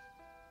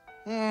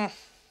 What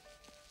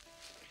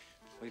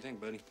do you think,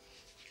 buddy?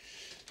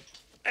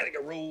 I think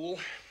a roll.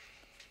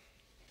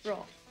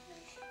 Roll.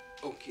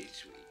 Okay,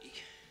 sweetie.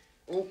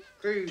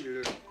 Okay,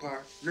 little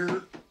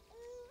partner.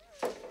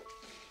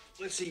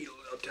 Let's see you,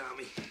 little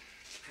Tommy.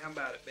 How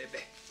about it,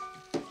 baby?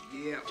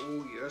 Yeah,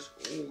 oh yes,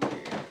 oh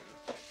yeah.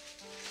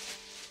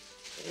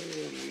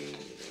 Oh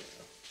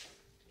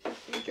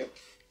yeah. Okay.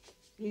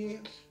 Yeah.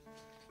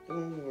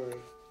 Don't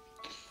worry.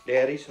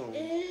 Daddy's home.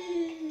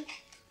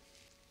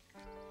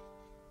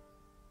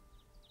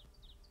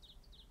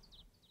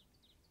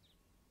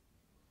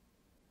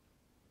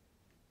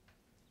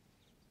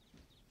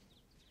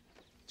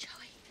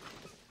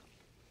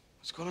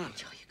 What's going on?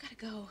 Joe, you gotta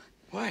go.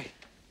 Why?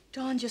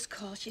 Dawn just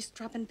called. She's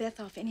dropping Beth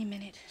off any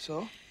minute.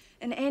 So?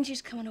 And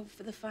Angie's coming over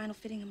for the final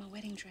fitting of my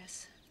wedding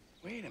dress.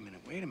 Wait a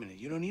minute.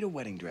 You don't need a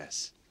wedding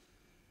dress.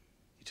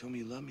 You told me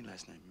you loved me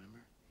last night, remember?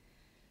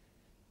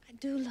 I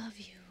do love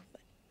you,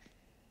 but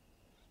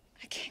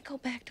I can't go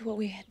back to what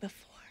we had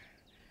before.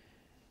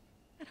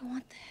 I don't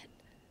want that.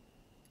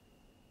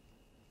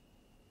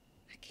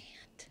 I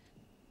can't.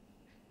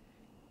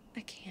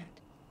 I can't.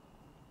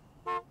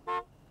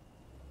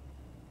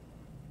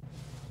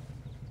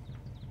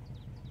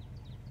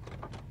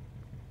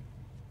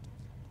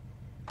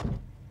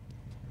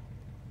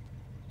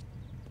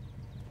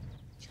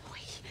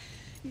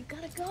 You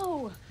gotta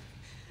go.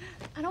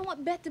 I don't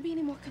want Beth to be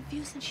any more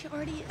confused than she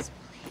already is,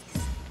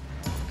 please.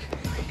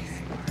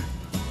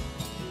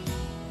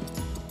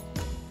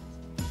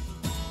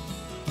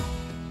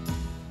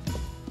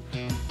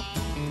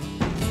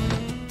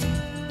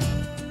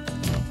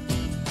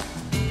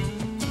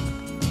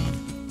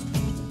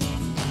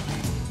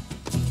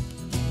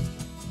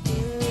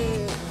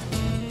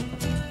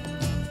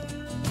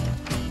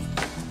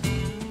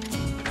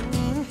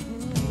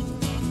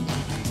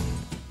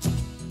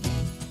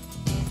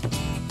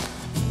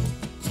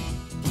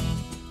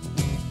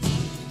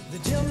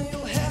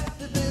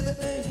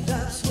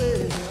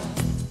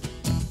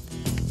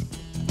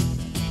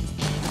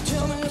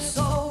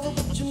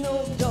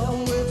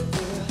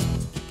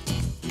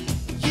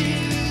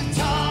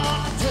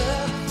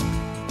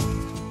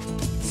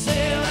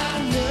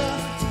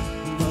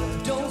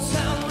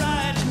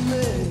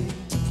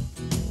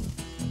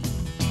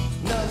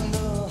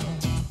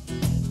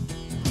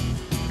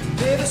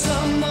 Baby,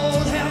 some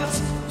old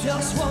habits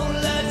just won't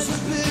let you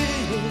be.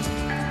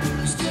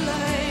 Still I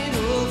ain't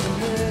over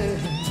me.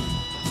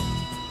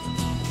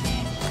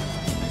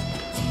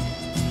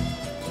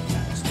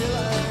 Still I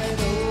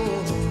ain't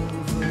over.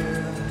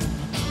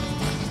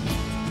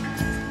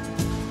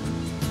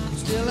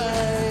 Still I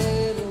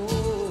ain't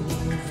over.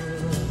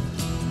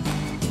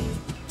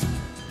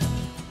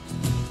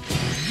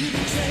 You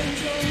can change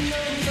your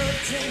number,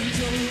 change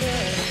your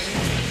name.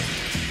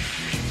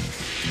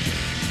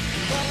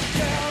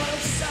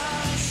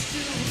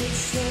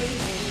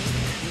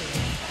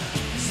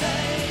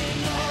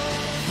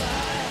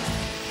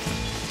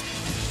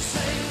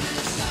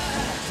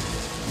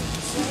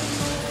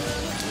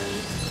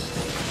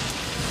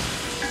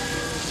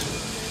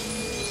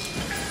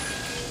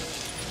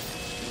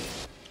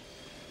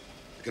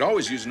 Could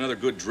always use another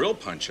good drill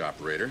punch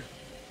operator.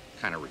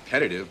 Kind of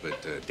repetitive,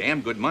 but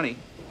damn good money.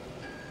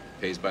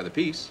 Pays by the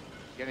piece.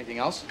 Got anything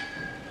else?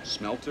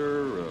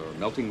 Smelter,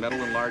 melting metal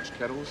in large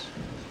kettles.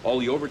 All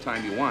the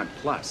overtime you want,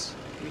 plus,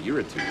 in a year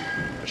or two,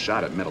 a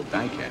shot at metal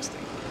die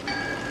casting.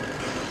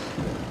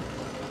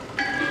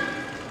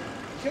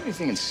 You got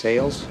anything in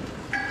sales?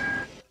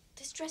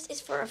 This dress is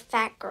for a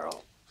fat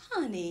girl.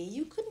 Honey,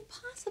 you couldn't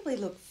possibly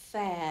look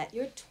fat.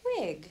 You're a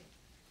twig.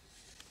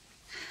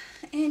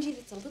 Angie,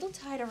 it's a little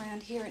tight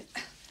around here, and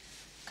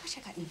gosh,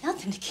 I got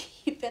nothing to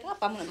keep it up.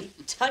 I'm gonna be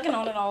tugging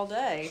on it all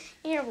day.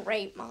 You're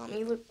right, Mom.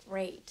 You look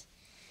great.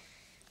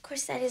 Of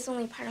course, that is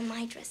only part of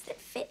my dress that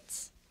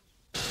fits.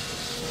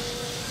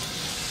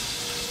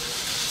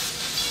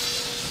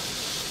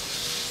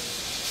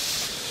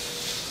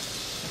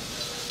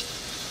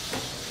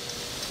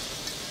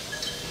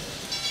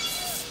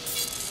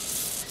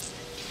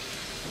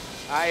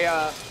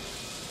 I,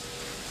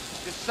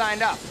 just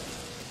signed up.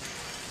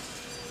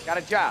 Got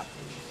a job.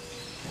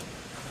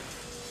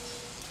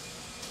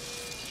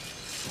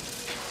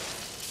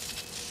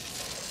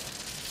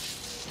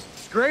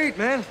 It's great,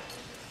 man.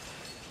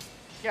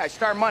 Yeah, I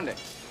start Monday.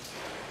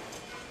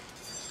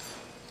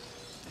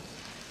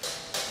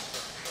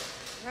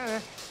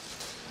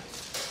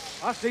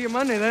 I'll see you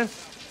Monday, then. See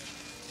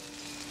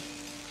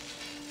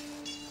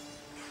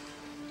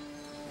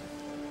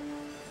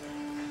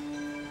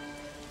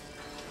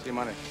you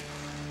Monday.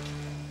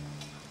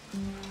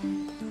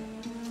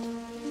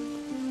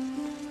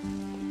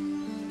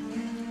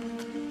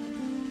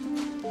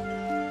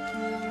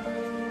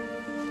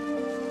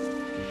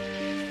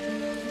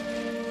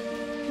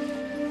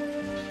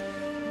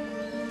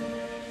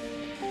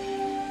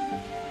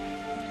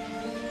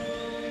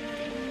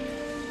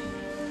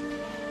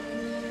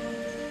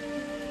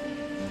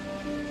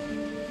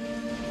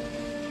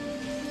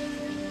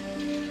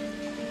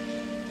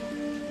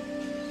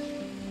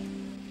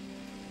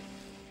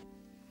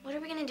 What are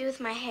we gonna do with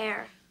my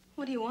hair?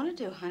 What do you want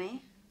to do,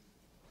 honey?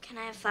 Can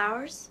I have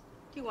flowers?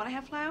 Do you want to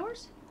have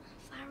flowers?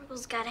 Flower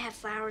girl's gotta have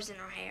flowers in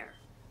her hair.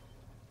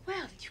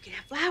 Well, you can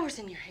have flowers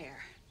in your hair.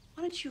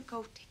 Why don't you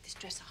go take this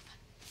dress off?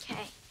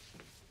 Okay.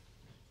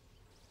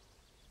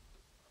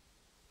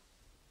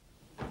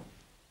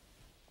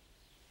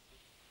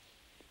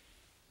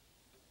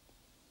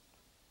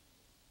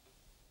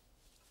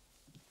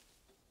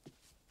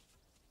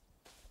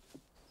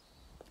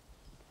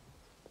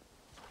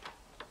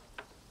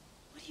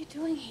 What are you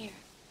doing here?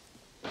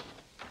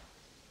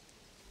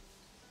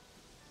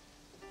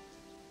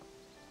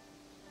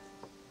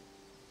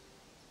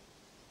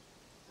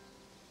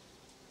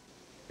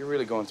 You're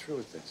really going through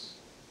with this.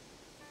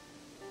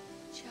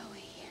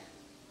 Joey.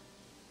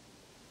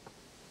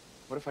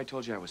 What if I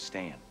told you I was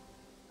staying?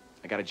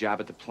 I got a job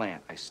at the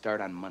plant. I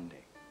start on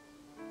Monday.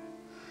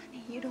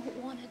 Honey, you don't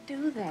want to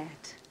do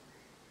that.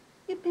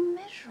 You'd be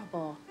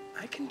miserable.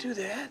 I can do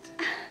that.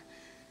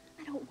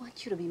 I don't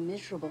want you to be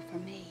miserable for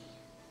me.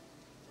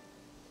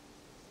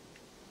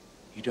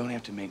 You don't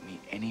have to make me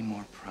any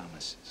more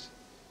promises.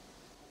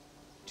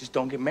 Just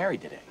don't get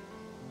married today.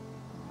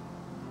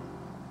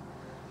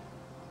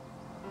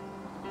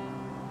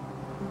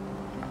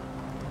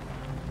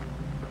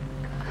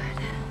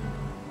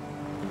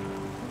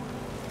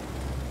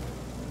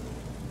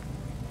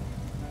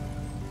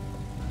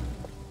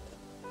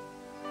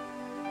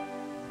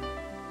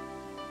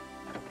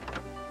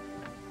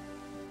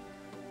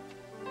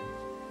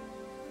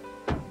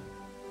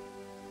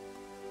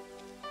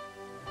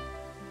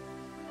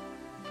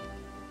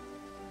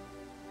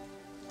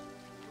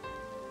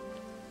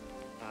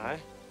 Hi.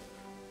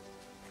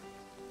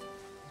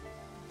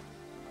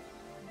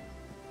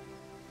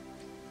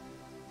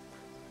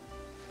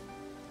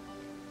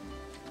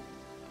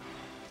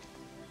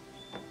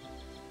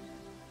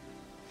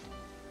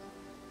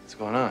 What's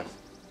going on?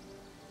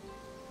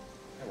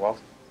 Hey, Walt.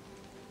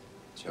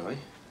 Joey?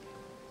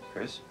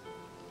 Chris?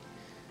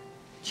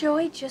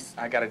 Joey, just...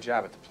 I got a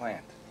job at the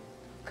plant.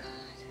 God.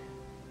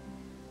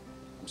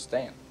 I'm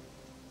staying.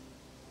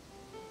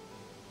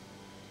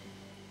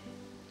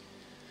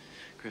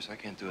 Chris, I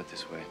can't do it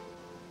this way.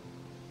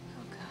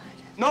 Oh, God.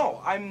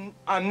 No, I'm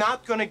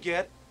not gonna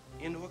get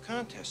into a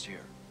contest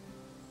here.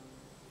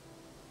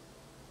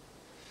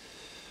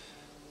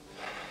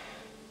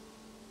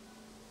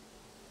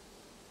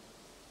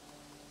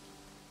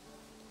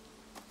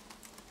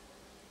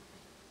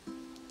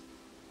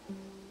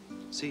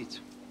 Seats.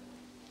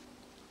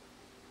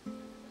 I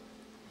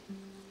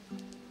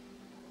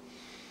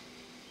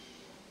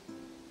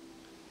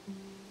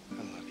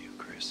love you,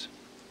 Chris.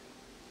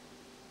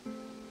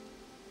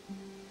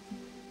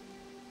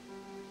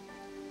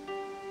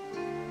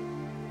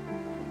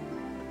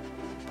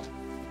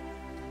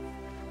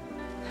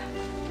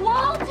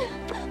 Walt!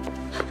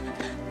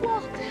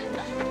 Walt!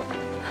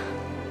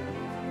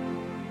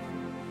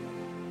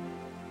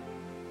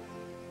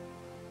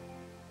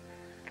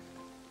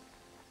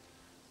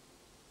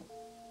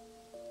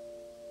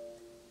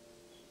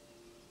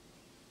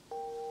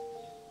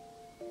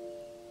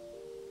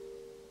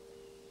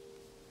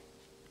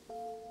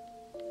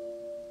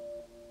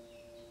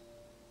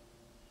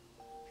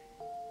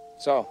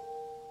 So,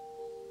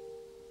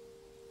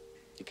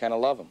 you kind of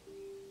love him,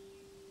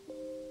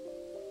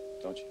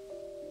 don't you?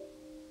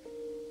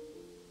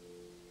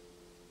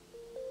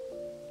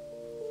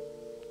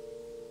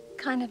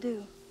 Kinda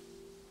do.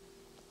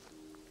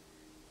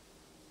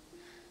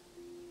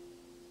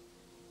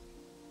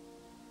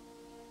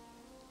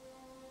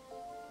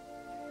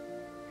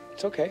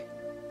 It's okay.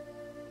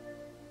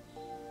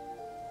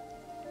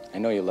 I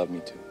know you love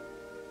me too.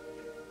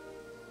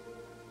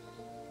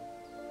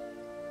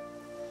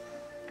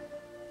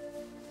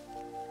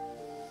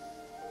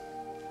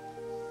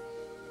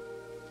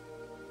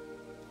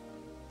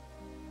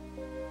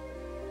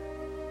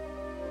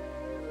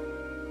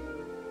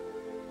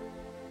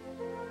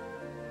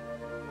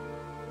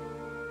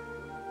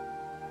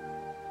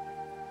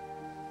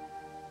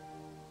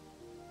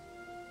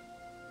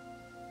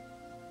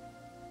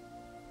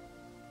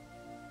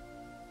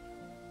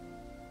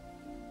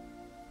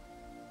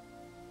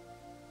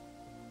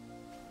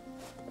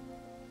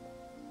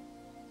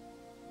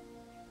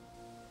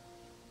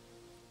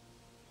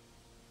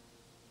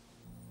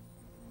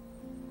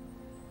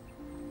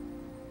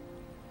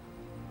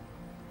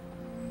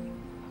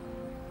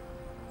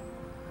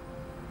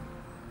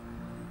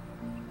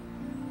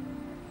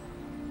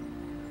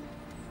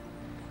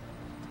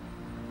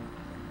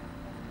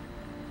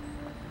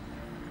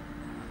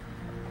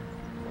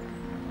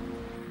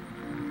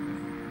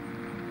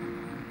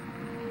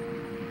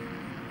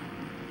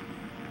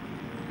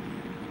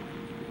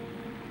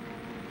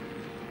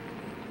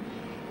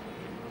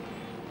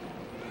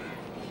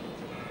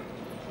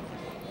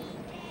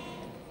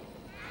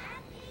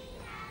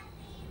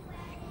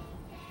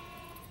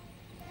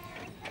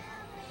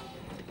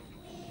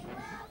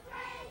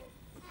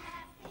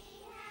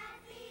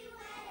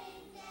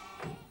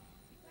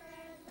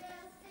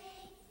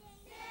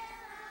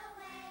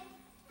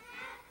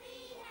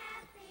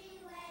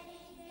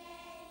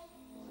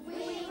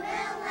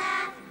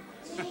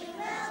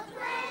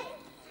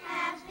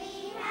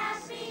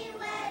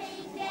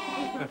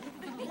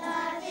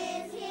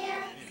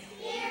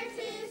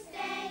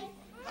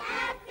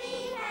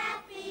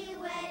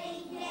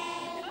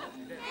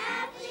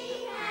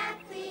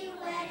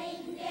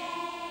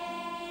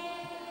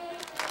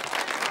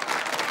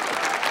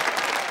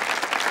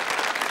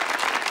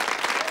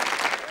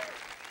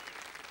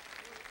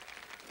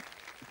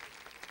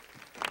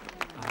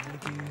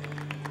 give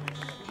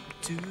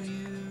to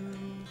you,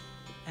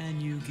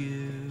 and you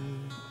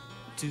give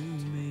to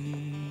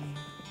me.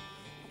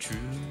 True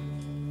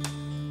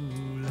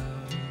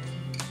love,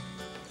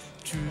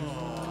 true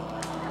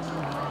love.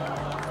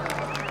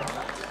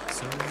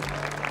 So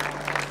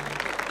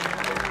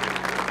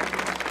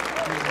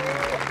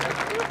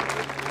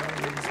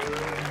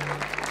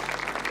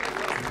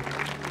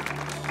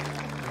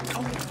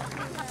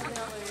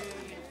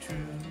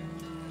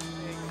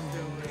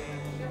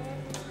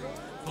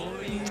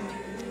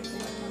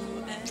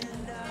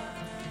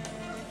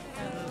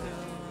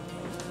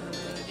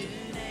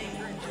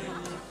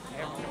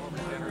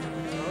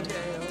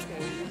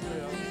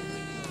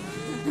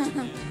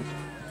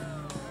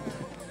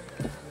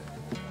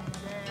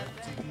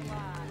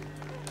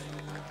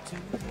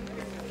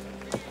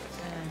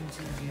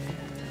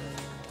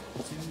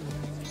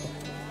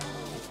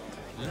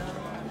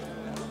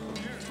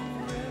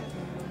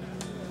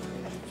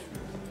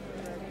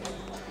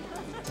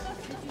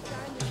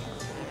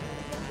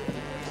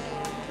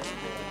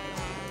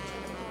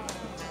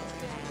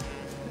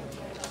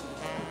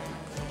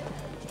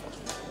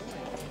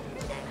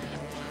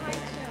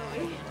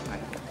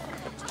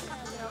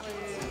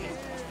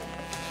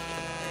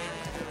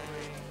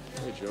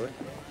Joey?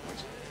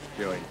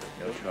 Joey,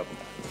 no trouble.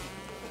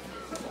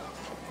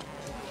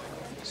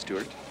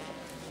 Stuart,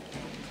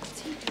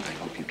 I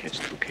hope you catch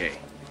the bouquet.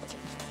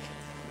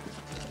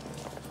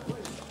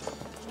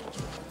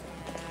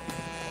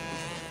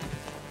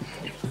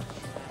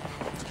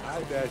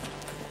 Hi, Dad.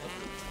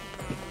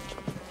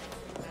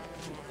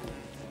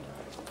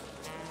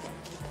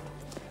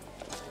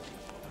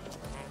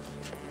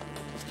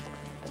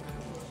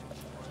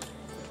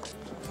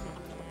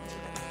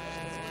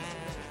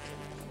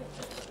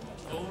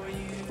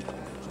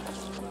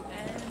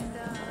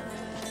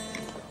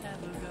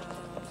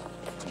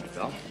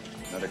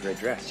 Another great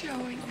dress.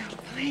 Joey, no,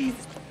 please.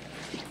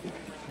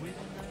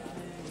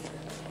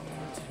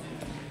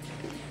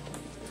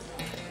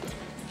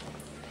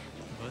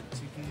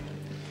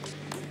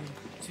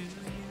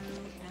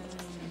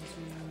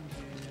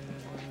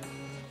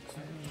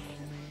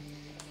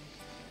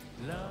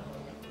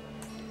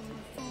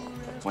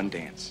 One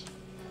dance.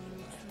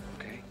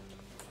 Okay?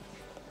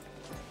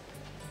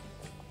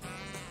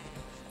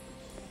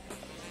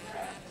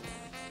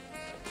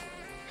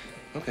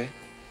 Okay.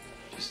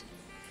 Just,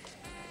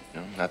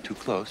 not too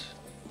close.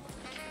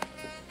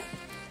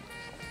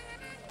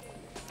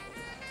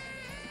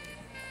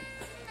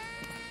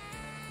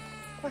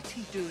 What's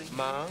he doing?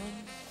 Mom,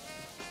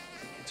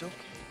 it's okay.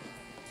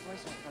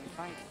 Boys not gonna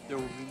fight. There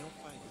will be no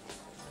fight.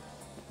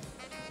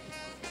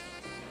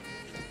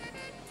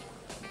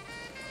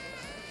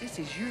 This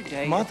is your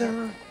day. Mother,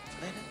 let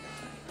it.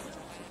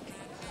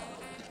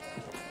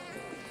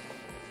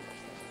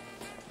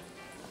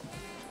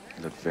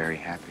 You look very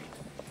happy.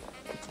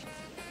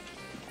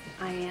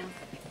 I am.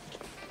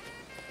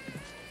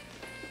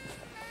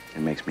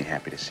 It makes me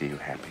happy to see you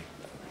happy.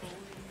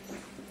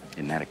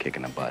 Isn't that a kick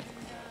in the butt?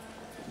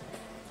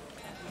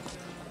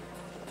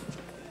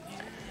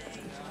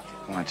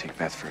 I want to take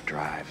Beth for a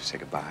drive, say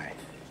goodbye.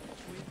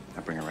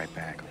 I'll bring her right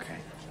back, okay?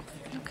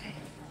 Okay.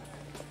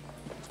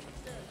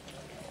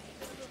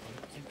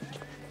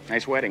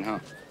 Nice wedding, huh?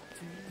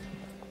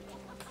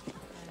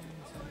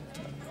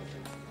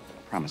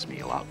 Promise me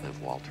you'll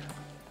outlive Walter.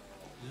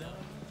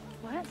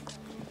 What?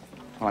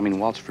 Well, I mean,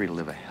 Walt's free to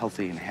live a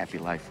healthy and happy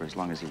life for as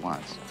long as he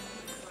wants.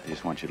 I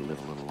just want you to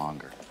live a little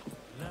longer.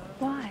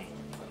 Why?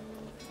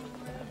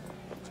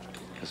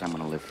 Because I'm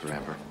going to live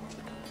forever,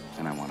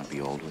 and I want to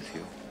be old with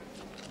you.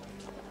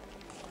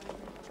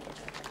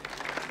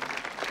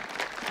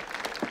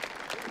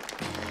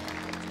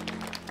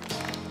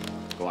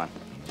 Go on.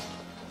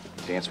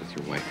 Dance with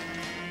your wife.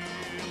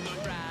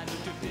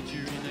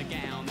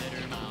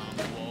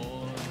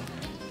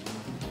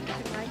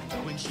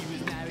 When she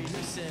was married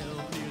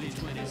herself nearly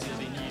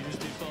 27 years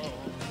before.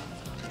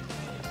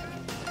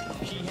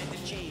 She had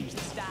to change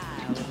the style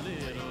a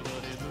little,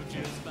 but it looked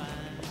just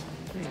fine.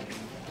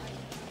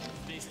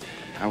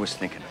 I was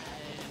thinking,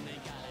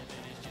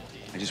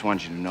 I just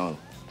wanted you to know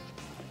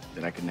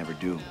that I could never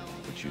do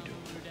what you do.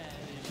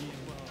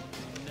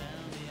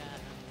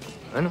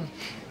 I know.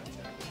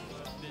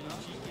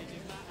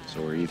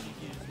 So are you.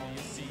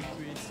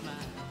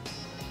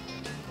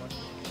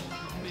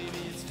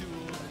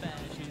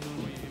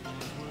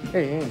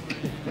 Hey.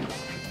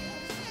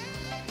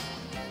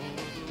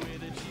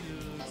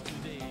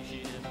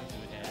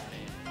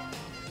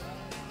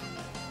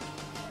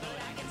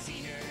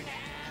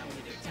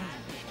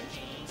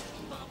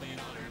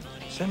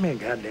 Send me a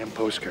goddamn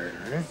postcard,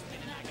 all right?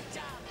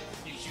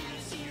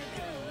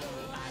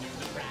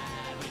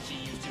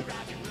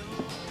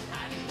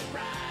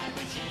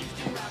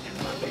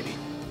 Come on, baby.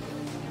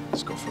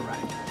 Let's go for a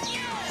ride.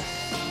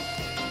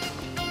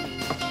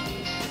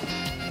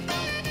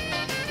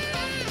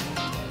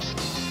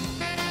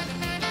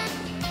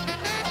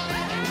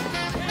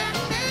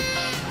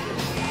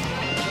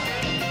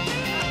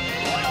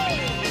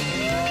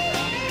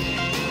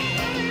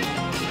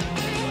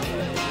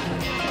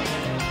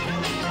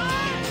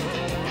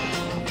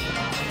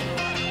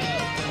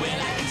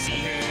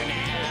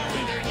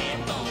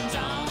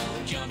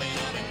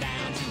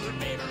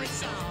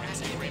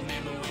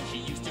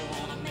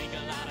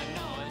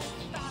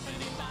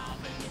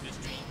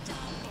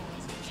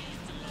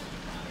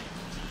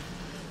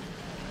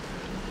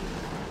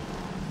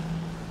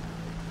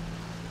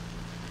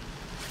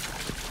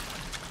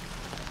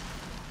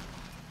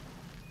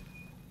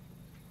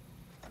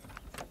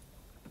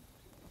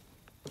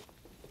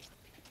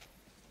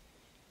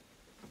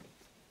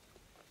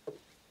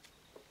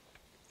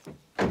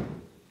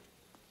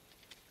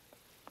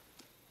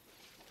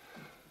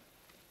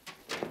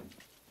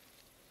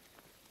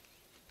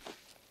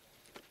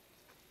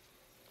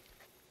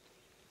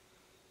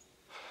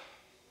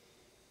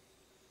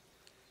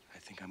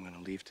 think I'm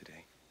gonna leave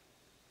today.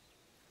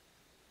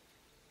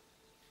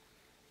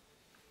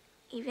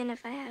 Even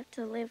if I have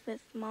to live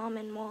with Mom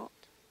and Walt,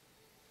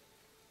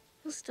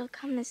 you'll still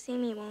come to see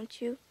me,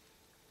 won't you?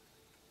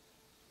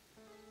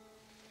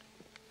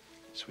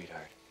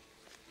 Sweetheart,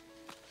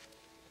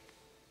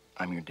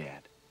 I'm your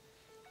dad.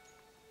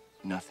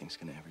 Nothing's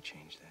gonna ever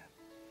change that.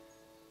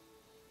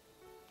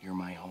 You're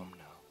my home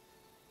now.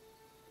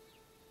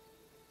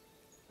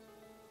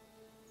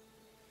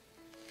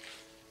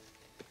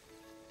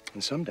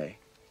 And someday,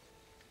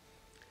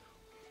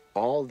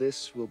 all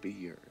this will be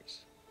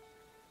yours.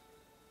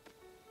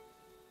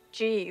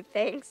 Gee,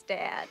 thanks,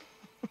 Dad.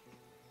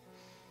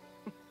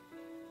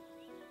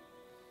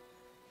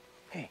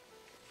 Hey,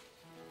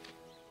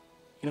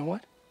 you know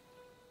what?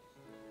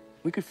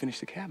 We could finish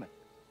the cabin.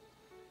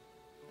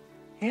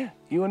 Yeah,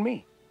 you and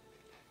me.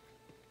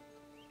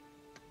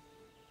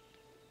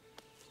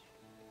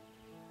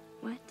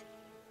 What?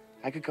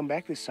 I could come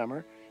back this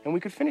summer and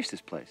we could finish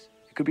this place.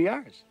 It could be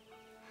ours.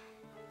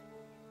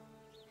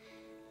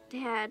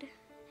 Dad,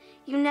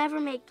 you never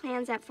make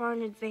plans that far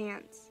in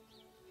advance.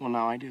 Well,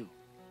 now I do.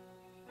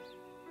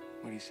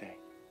 What do you say?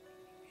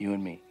 You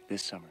and me,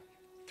 this summer.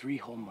 3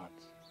 whole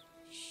months.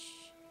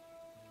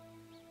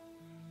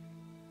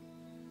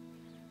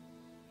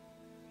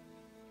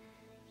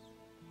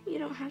 You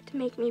don't have to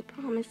make me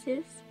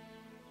promises.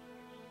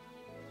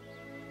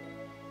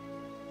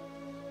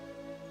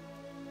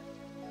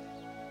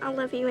 I'll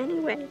love you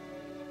anyway.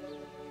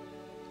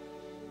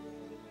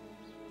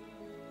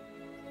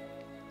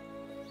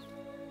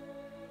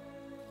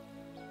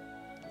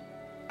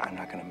 I'm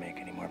not gonna make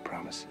any more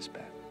promises,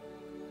 Beth.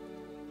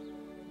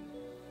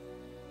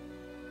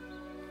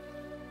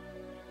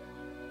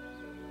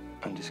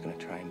 I'm just gonna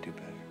try and do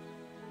better.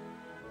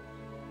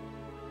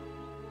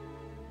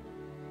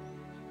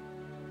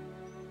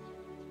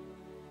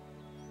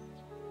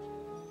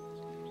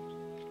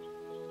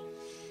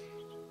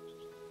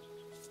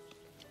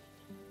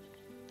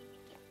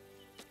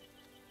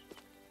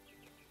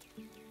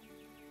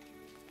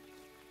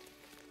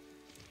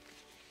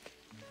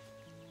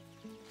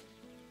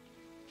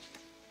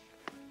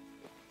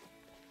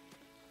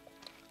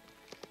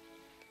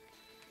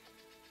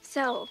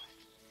 So,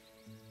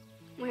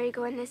 where are you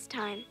going this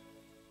time?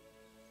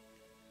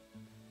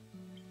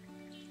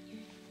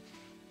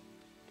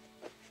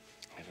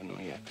 I don't know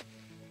yet.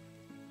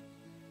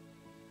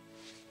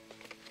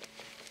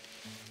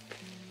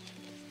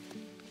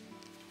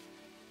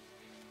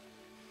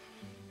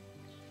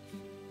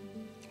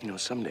 You know,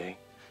 someday,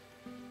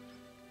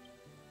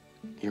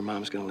 your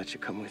mom's gonna let you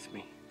come with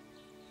me.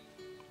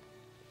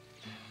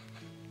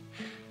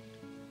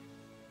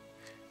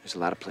 There's a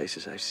lot of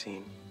places I've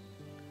seen.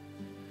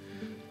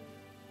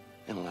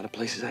 And a lot of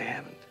places I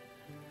haven't.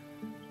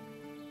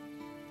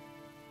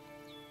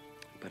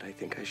 But I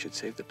think I should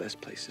save the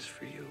best places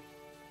for you.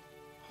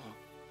 Huh?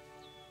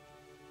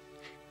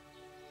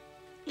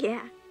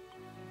 Yeah.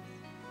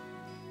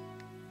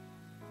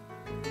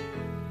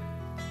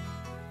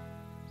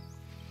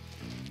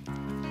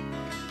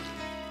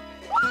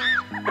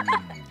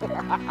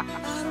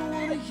 I don't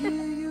want to hear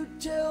you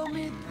tell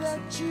me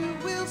that you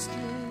will stay.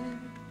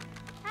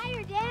 Hi,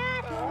 your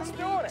dad. Let's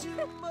do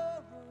it.